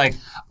 So they're like,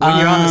 when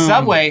you're on the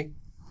subway,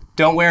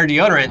 don't wear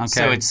deodorant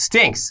so it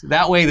stinks.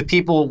 That way the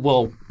people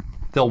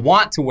they'll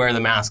want to wear the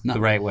mask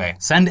the right way.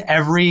 Send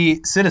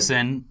every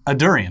citizen a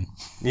durian.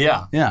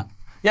 Yeah. Yeah.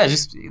 Yeah,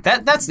 just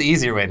that's the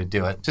easier way to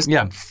do it. Just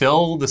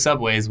fill the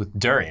subways with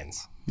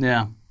durians.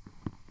 Yeah.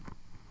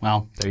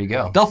 Well, there you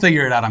go. They'll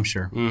figure it out, I'm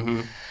sure.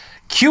 Mm-hmm.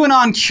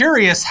 QAnon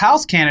curious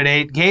House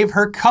candidate gave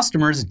her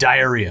customers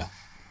diarrhea.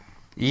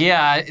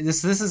 Yeah,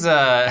 this is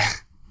that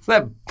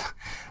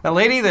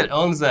lady that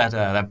owns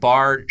that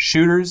bar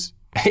Shooters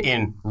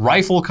in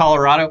Rifle,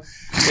 Colorado.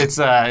 It's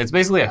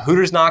basically a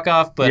Hooters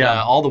knockoff, but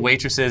all the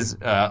waitresses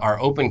are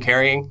open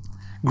carrying.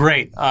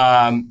 Great.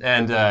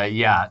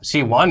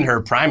 She won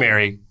her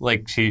primary.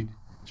 Like she's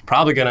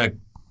probably gonna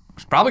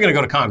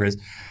go to Congress.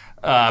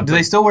 Do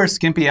they still wear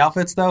skimpy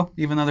outfits though,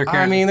 even though they're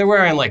carrying? I mean, they're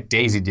wearing like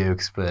Daisy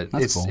Dukes, but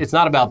That's cool. It's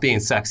not about being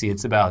sexy.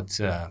 It's about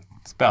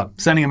It's about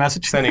Sending a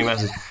message. sending a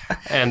message.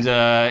 And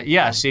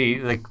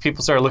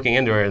people started looking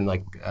into her, and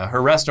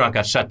her restaurant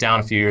got shut down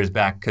a few years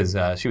back because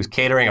she was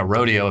catering a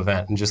rodeo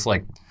event, and just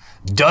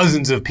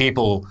dozens of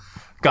people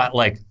got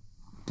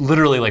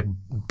literally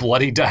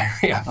bloody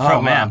diarrhea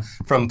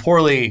from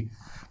poorly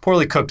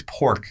cooked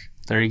pork.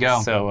 There you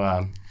go.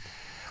 So,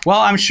 well,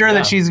 I'm sure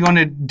that she's going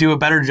to do a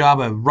better job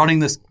of running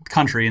this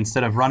country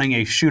instead of running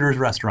a shooter's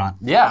restaurant.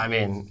 yeah, I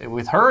mean,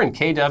 with her and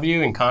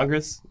KW in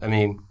Congress, I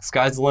mean,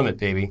 sky's the limit,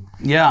 baby.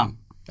 Yeah.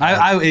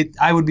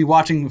 I would be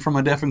watching from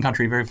a different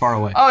country very far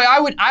away. Oh,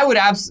 I would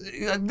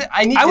absolutely.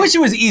 I wish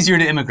it was easier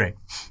to immigrate.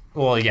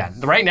 Well, yeah.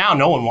 Right now,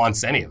 no one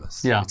wants any of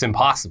us. Yeah. It's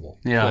impossible.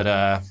 Yeah.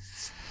 But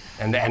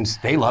and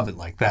they love it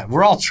like that.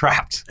 We're all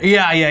trapped.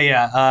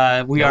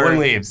 Yeah. No one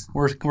leaves.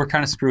 We're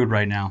kind of screwed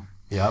right now.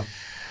 Yep.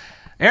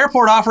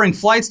 Airport offering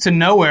flights to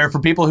nowhere for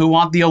people who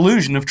want the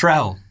illusion of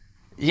travel.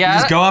 Yeah.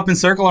 Just go up and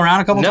circle around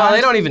a couple times? No,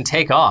 they don't even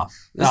take off.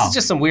 This Oh. is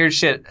just some weird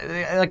shit.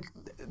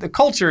 The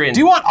culture in... Do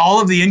you want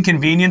all of the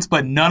inconvenience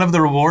but none of the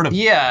reward of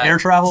air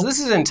travel? So this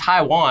is in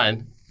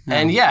Taiwan.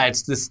 And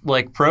it's this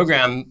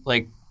program,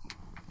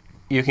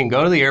 you can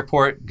go to the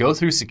airport, go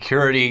through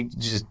security,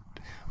 just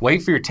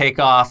wait for your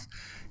takeoff,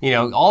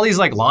 all these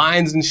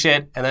lines and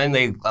shit, and then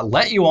they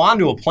let you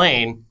onto a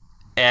plane,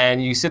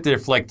 and you sit there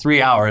for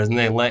 3 hours, and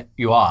they let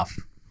you off.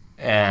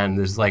 And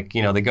there's they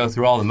go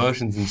through all the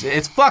motions, and shit.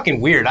 It's fucking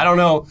weird. I don't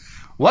know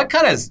what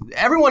kind of...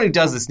 Everyone who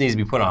does this needs to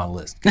be put on a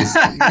list. There's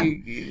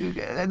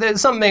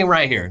something ain't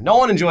right here. No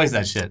one enjoys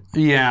that shit.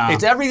 Yeah.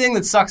 It's everything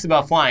that sucks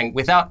about flying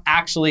without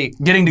actually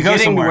Getting to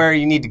somewhere. where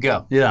you need to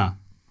go. Yeah.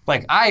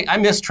 I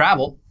miss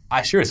travel.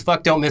 I sure as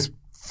fuck don't miss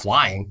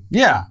flying.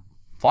 Yeah.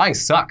 Flying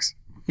sucks.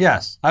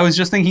 Yes. I was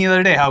just thinking the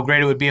other day how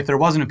great it would be if there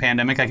wasn't a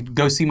pandemic. I could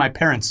go see my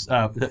parents.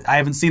 I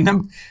haven't seen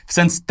them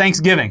since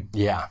Thanksgiving.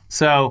 Yeah.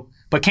 So,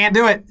 but can't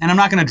do it. And I'm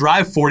not going to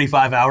drive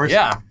 45 hours.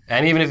 Yeah.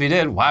 And even if you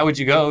did, why would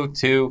you go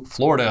to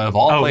Florida of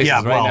all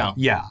places now?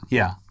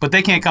 Yeah. But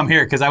they can't come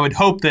here because I would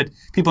hope that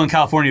people in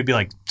California would be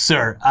like,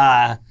 sir,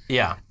 I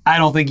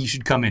don't think you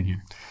should come in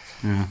here.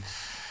 Yeah.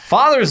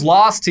 Father's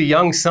loss to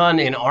young son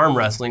in arm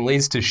wrestling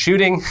leads to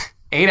shooting,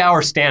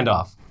 8-hour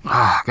standoff.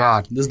 Ah,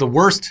 God. This is the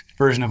worst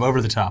version of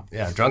over the top.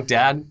 Yeah, drunk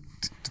dad.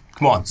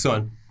 Come on,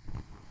 son.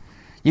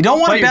 You don't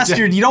want to best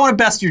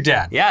your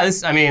dad. Yeah,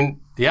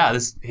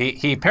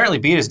 he apparently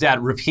beat his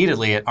dad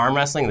repeatedly at arm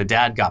wrestling. The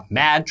dad got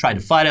mad, tried to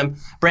fight him,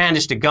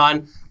 brandished a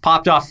gun,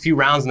 popped off a few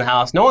rounds in the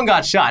house. No one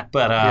got shot,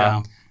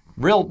 but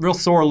real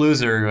sore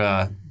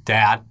loser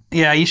dad.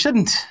 Yeah, you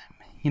shouldn't,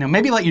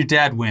 maybe let your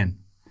dad win.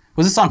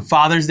 Was this on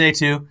Father's Day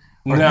too?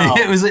 Or No.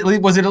 was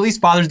it at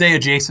least Father's Day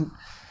adjacent?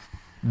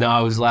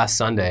 No, it was last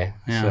Sunday.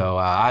 Yeah. So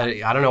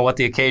I don't know what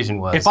the occasion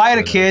was. If I had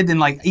a kid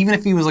and even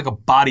if he was a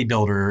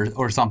bodybuilder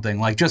or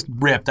something, just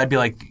ripped, I'd be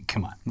like,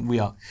 come on,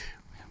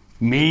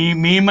 me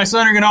and my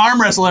son are gonna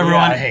arm wrestle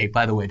everyone. Yeah. Hey,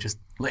 by the way, just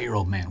let your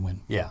old man win.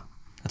 Yeah.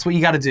 That's what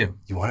you got to do.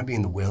 You want to be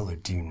in the will or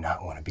do you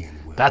not want to be in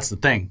the will? That's the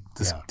thing.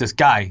 This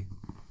guy,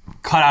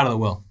 cut out of the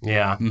will.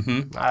 Yeah.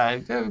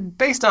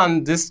 Based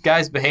on this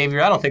guy's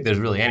behavior, I don't think there's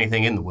really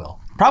anything in the will.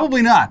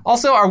 Probably not.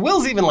 Also, are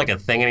wills even a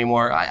thing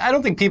anymore? I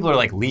don't think people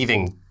are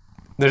leaving.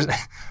 There's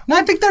No,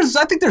 I think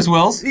there's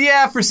wills.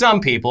 Yeah, for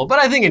some people, but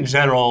I think in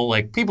general,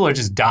 people are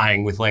just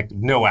dying with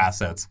no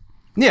assets.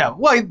 Yeah,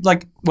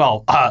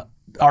 well,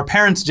 our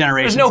parents'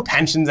 generation. There's no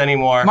pensions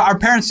anymore. Our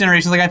parents'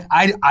 generation,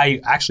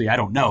 I actually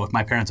don't know if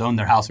my parents owned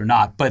their house or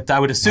not, but I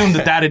would assume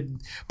that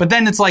but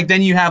then it's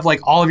then you have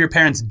all of your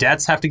parents'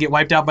 debts have to get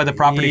wiped out by the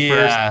property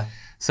first.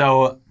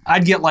 So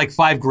I'd get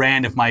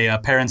 $5,000 if my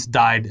parents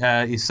died.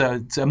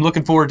 So I'm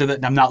looking forward to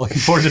that. I'm not looking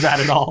forward to that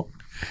at all.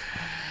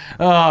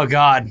 Oh,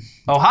 God.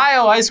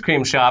 Ohio ice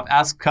cream shop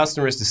asks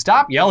customers to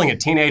stop yelling at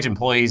teenage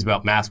employees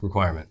about mask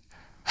requirement.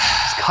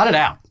 Just cut it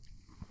out.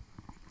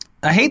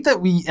 I hate that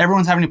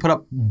everyone's having to put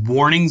up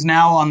warnings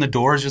now on the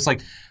doors, just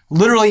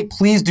literally,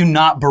 please do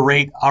not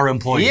berate our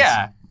employees.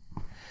 Yeah.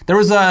 There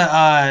was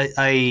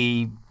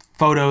a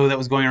photo that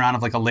was going around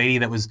of a lady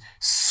that was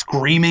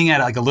screaming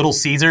at a Little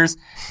Caesars,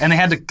 and they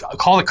had to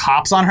call the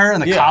cops on her,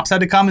 and the cops had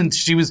to come, and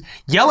she was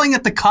yelling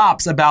at the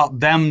cops about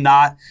them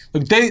not.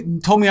 They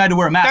told me I had to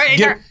wear a mask.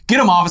 Get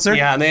them, officer.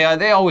 Yeah, and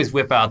they always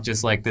whip out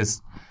just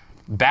this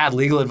bad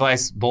legal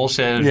advice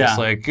bullshit. Yeah. Just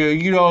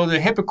the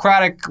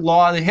Hippocratic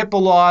law, the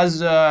HIPAA laws,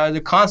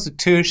 the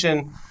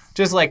Constitution.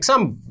 Just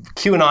some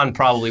QAnon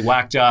probably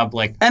whack job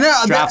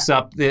drafts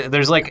up.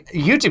 There's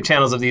YouTube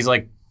channels of these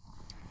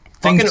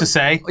things to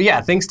say.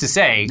 Yeah, things to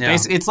say. Yeah.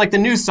 It's the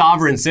new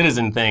sovereign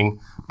citizen thing,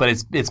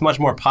 but it's much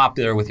more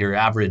popular with your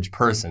average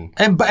person.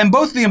 And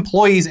both the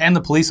employees and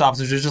the police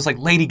officers are just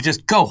lady,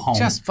 just go home.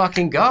 Just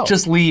fucking go.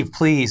 Just leave,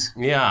 please.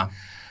 Yeah.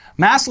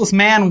 Maskless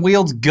man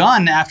wields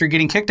gun after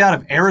getting kicked out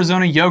of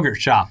Arizona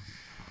yogurt shop.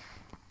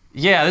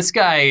 Yeah, this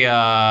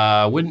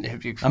guy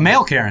wouldn't... A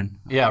male C.A.R.E.N.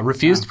 Yeah,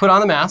 refused to put on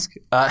the mask.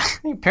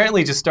 He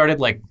apparently just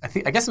started I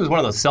guess it was one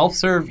of those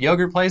self-serve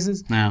yogurt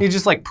places. Yeah. He was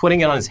just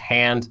putting it on his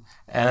hand.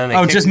 And then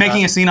they just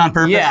making a scene on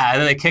purpose? Yeah,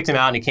 and then they kicked him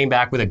out and he came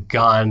back with a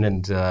gun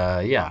and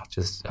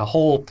just a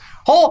whole...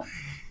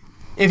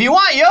 If you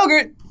want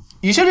yogurt,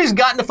 you should have just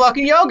gotten the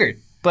fucking yogurt.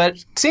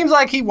 But seems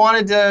like he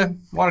wanted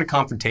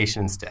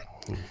confrontation instead.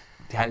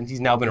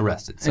 He's now been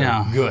arrested.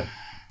 So good.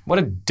 What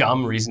a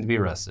dumb reason to be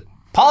arrested.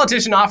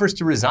 Politician offers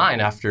to resign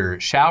after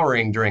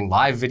showering during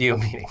live video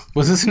meeting.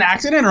 Was this an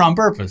accident or on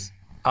purpose?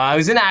 It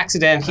was an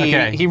accident.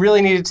 He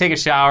really needed to take a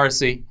shower,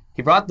 so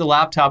he brought the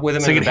laptop with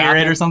him. So he could hear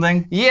it or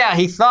something? Yeah,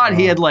 he thought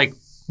he had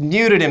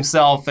muted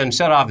himself and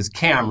shut off his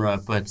camera,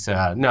 but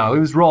no, he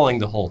was rolling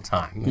the whole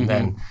time.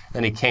 And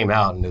then he came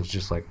out and it was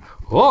just like,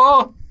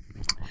 whoa.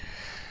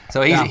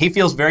 So he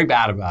feels very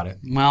bad about it.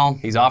 Well,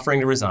 he's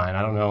offering to resign.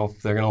 I don't know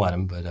if they're going to let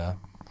him, but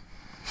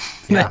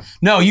yeah.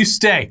 No, you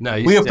stay. No,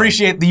 we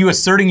appreciate you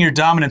asserting your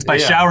dominance by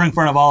showering in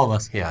front of all of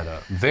us. He had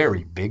a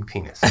very big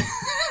penis.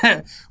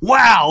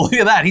 Wow, look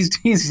at that.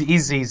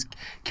 He's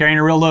carrying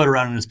a real load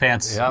around in his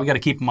pants. Yep. We got to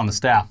keep him on the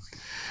staff.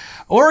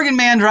 Oregon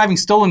man driving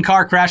stolen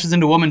car crashes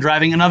into woman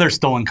driving another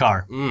stolen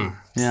car.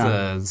 It's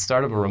the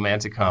start of a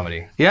romantic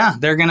comedy. Yeah,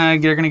 they're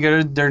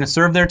gonna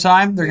serve their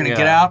time. They're gonna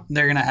get out.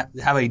 They're gonna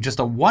have just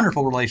a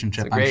wonderful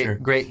relationship. I'm sure.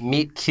 Great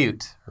meet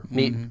cute,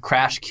 meet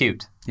crash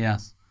cute.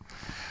 Yes.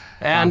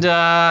 And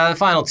the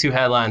final two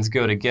headlines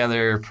go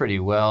together pretty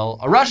well.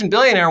 A Russian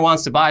billionaire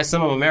wants to buy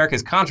some of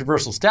America's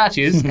controversial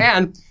statues,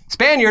 and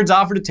Spaniards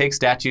offer to take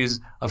statues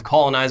of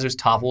colonizers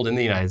toppled in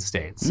the United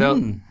States.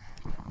 So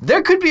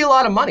there could be a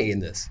lot of money in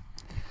this.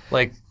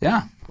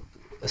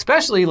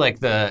 Especially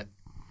the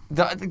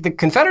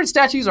Confederate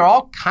statues are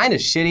all kind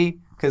of shitty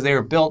because they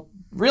were built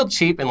real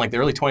cheap in the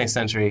early 20th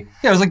century.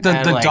 Yeah, it was like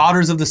the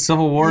Daughters of the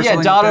Civil War. Yeah,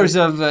 Daughters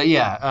of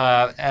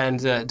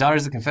Daughters of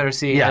the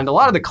Confederacy. Yeah. And a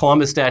lot of the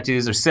Columbus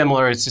statues are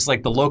similar. It's just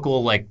the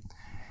local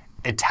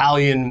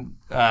Italian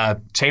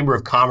Chamber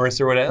of Commerce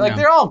or whatever.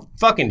 They're all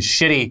fucking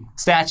shitty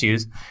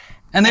statues.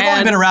 And they've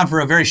only been around for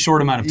a very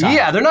short amount of time.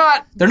 Yeah, they're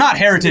not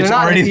heritage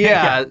or anything.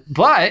 Yeah,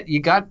 but you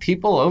got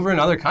people over in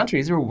other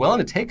countries who are willing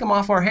to take them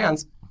off our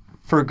hands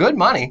for good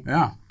money.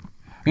 Yeah.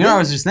 I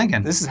was just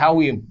thinking. This is how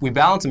we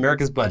balance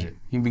America's budget.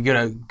 You'd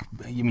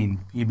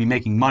be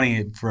making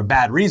money for a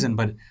bad reason,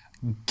 but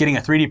getting a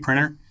 3D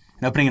printer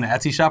and opening an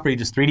Etsy shop where you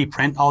just 3D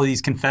print all of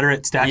these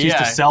Confederate statues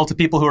to sell to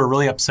people who are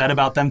really upset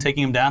about them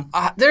taking them down?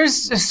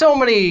 There's so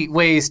many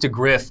ways to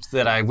grift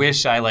that I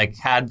wish I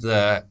had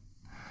the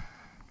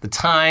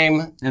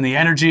time and the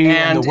energy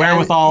and the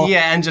wherewithal.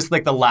 And just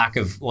the lack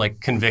of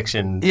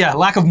conviction. Yeah,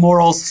 lack of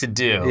morals to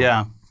do.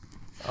 Yeah.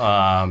 If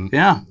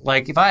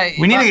I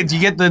we need to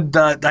get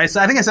the I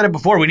think I said it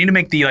before. We need to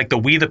make the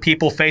We the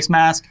People face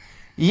mask.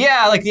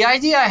 Yeah, the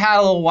idea I had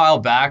a little while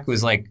back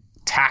was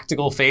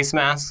tactical face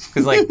masks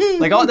because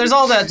there's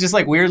all that just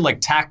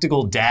weird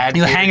tactical dad.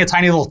 You hang a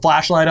tiny little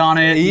flashlight on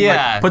it.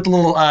 Yeah. Put the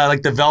little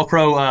the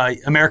Velcro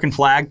American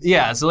flag.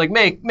 Yeah. So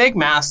make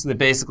masks that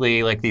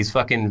basically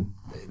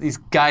these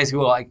guys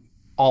who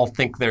all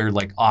think they're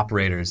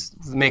operators,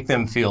 make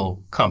them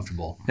feel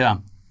comfortable. Yeah.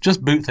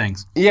 Just boot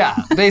things. Yeah,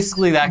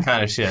 basically that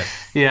kind of shit.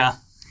 Yeah.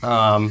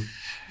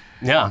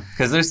 Yeah,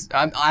 because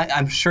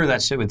I'm sure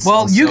that shit would sell.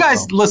 Well, you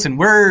guys, listen,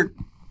 we're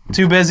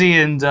too busy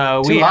and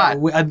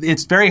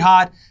it's very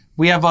hot.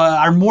 We have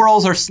our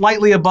morals are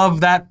slightly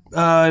above that,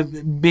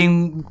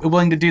 being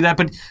willing to do that.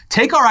 But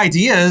take our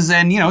ideas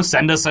and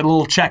send us a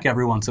little check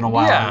every once in a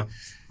while. Yeah.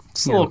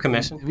 Just a little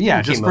commission.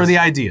 Yeah, just for the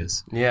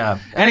ideas. Yeah.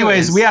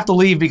 Anyways, we have to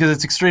leave because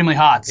it's extremely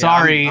hot.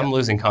 Sorry. I'm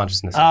losing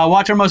consciousness.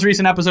 Watch our most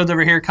recent episodes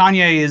over here.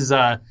 Kanye's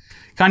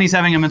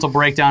having a mental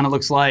breakdown, it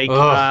looks like.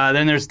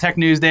 Then there's Tech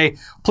News Day.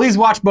 Please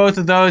watch both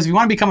of those. If you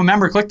want to become a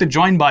member, click the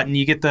join button.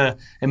 You get the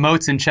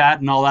emotes and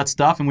chat and all that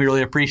stuff, and we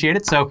really appreciate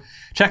it. So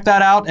check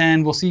that out,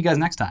 and we'll see you guys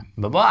next time.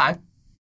 Bye-bye.